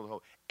 healed, and filled with the Holy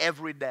Ghost.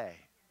 Every day.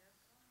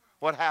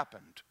 What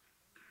happened?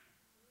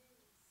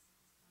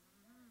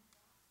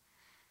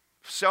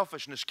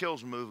 Selfishness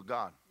kills the move of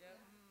God.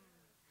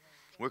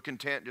 We're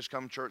content, just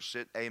come to church,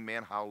 sit,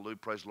 amen, hallelujah,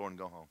 praise the Lord, and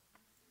go home.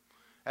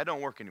 That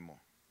don't work anymore.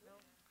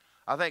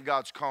 I think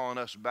God's calling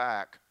us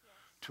back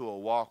to a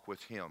walk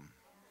with Him.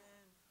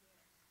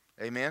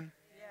 Amen?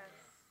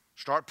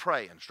 Start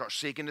praying. Start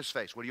seeking His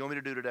face. What do you want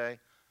me to do today?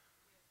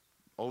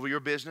 Over your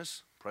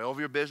business. Pray over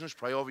your business.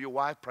 Pray over your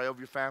wife. Pray over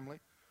your family.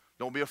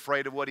 Don't be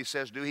afraid of what He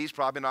says do. He's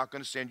probably not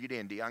going to send you to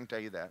India. I can tell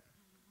you that.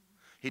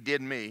 He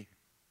did me,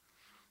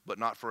 but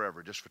not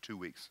forever, just for 2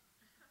 weeks.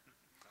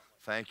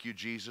 Thank you,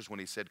 Jesus, when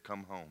He said,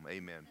 come home.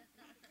 Amen.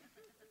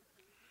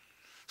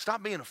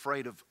 Stop being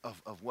afraid of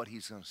what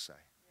He's going to say.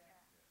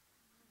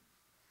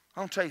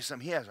 I'll tell you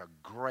something. He has a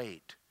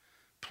great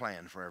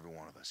plan for every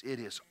one of us. It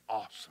is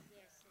awesome.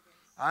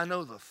 I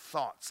know the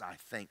thoughts I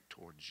think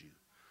towards you.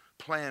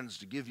 Plans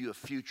to give you a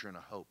future and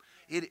a hope.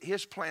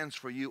 His plans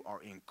for you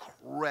are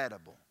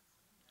incredible.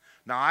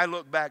 Now, I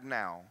look back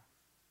now,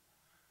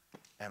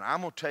 and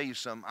I'm going to tell you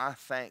something. I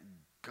thank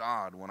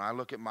God when I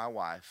look at my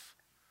wife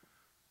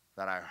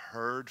that I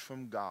heard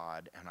from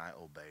God and I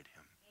obeyed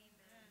Him.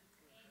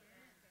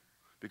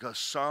 Because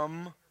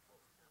some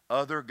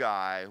other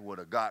guy would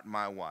have got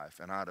my wife,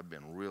 and I'd have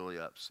been really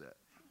upset.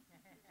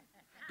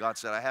 God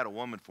said, I had a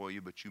woman for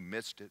you, but you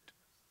missed it.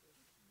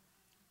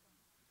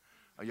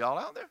 Are y'all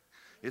out there?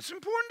 It's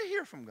important to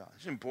hear from God.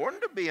 It's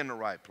important to be in the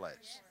right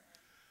place.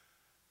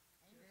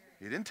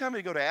 He didn't tell me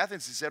to go to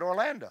Athens. He said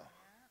Orlando.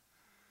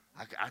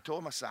 I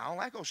told him, I said, I don't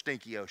like those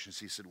stinky oceans.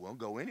 He said, well,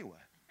 go anyway.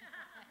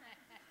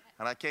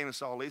 And I came and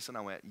saw Lisa, and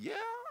I went, yeah,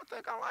 I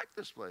think I like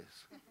this place.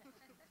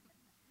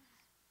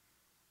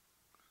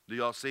 Do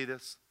y'all see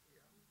this?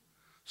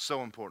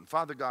 So important.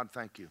 Father God,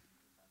 thank you.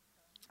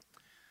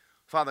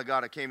 Father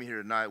God, I came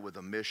here tonight with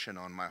a mission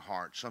on my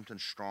heart, something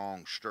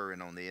strong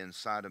stirring on the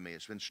inside of me.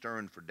 It's been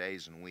stirring for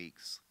days and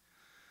weeks.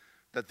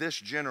 That this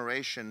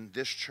generation,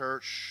 this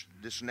church,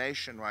 this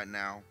nation right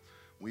now,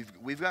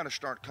 we've got to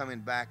start coming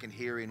back and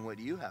hearing what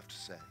you have to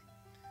say.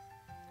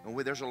 And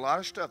there's a lot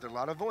of stuff, there's a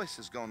lot of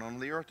voices going on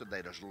the earth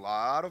today. There's a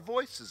lot of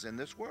voices in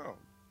this world.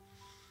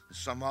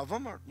 Some of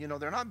them are,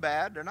 they're not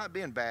bad. They're not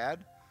being bad.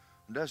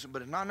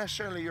 But it's not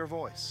necessarily your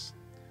voice.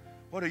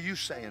 What are you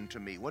saying to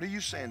me? What are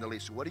you saying to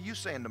Lisa? What are you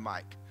saying to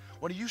Mike?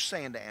 What are you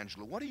saying to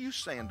Angela? What are you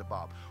saying to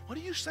Bob? What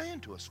are you saying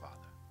to us, Father?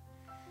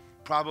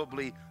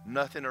 Probably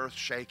nothing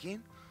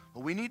earth-shaking, but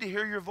we need to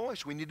hear your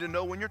voice. We need to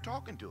know when you're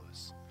talking to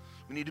us.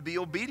 We need to be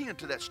obedient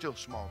to that still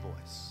small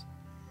voice.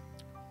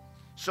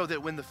 So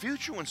that when the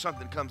future, when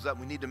something comes up,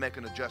 we need to make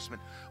an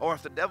adjustment. Or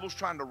if the devil's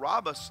trying to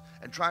rob us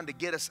and trying to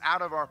get us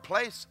out of our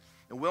place,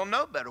 and we'll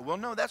know better. We'll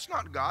know that's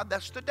not God,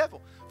 that's the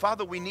devil.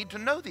 Father, we need to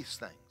know these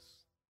things.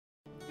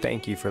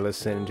 Thank you for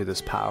listening to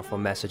this powerful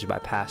message by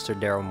Pastor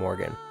Daryl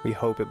Morgan. We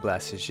hope it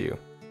blesses you.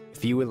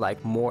 If you would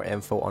like more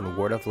info on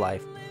Word of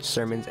Life,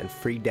 sermons, and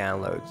free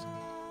downloads,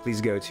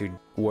 please go to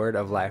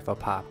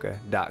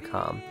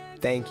wordoflifeapopka.com.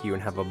 Thank you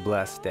and have a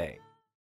blessed day.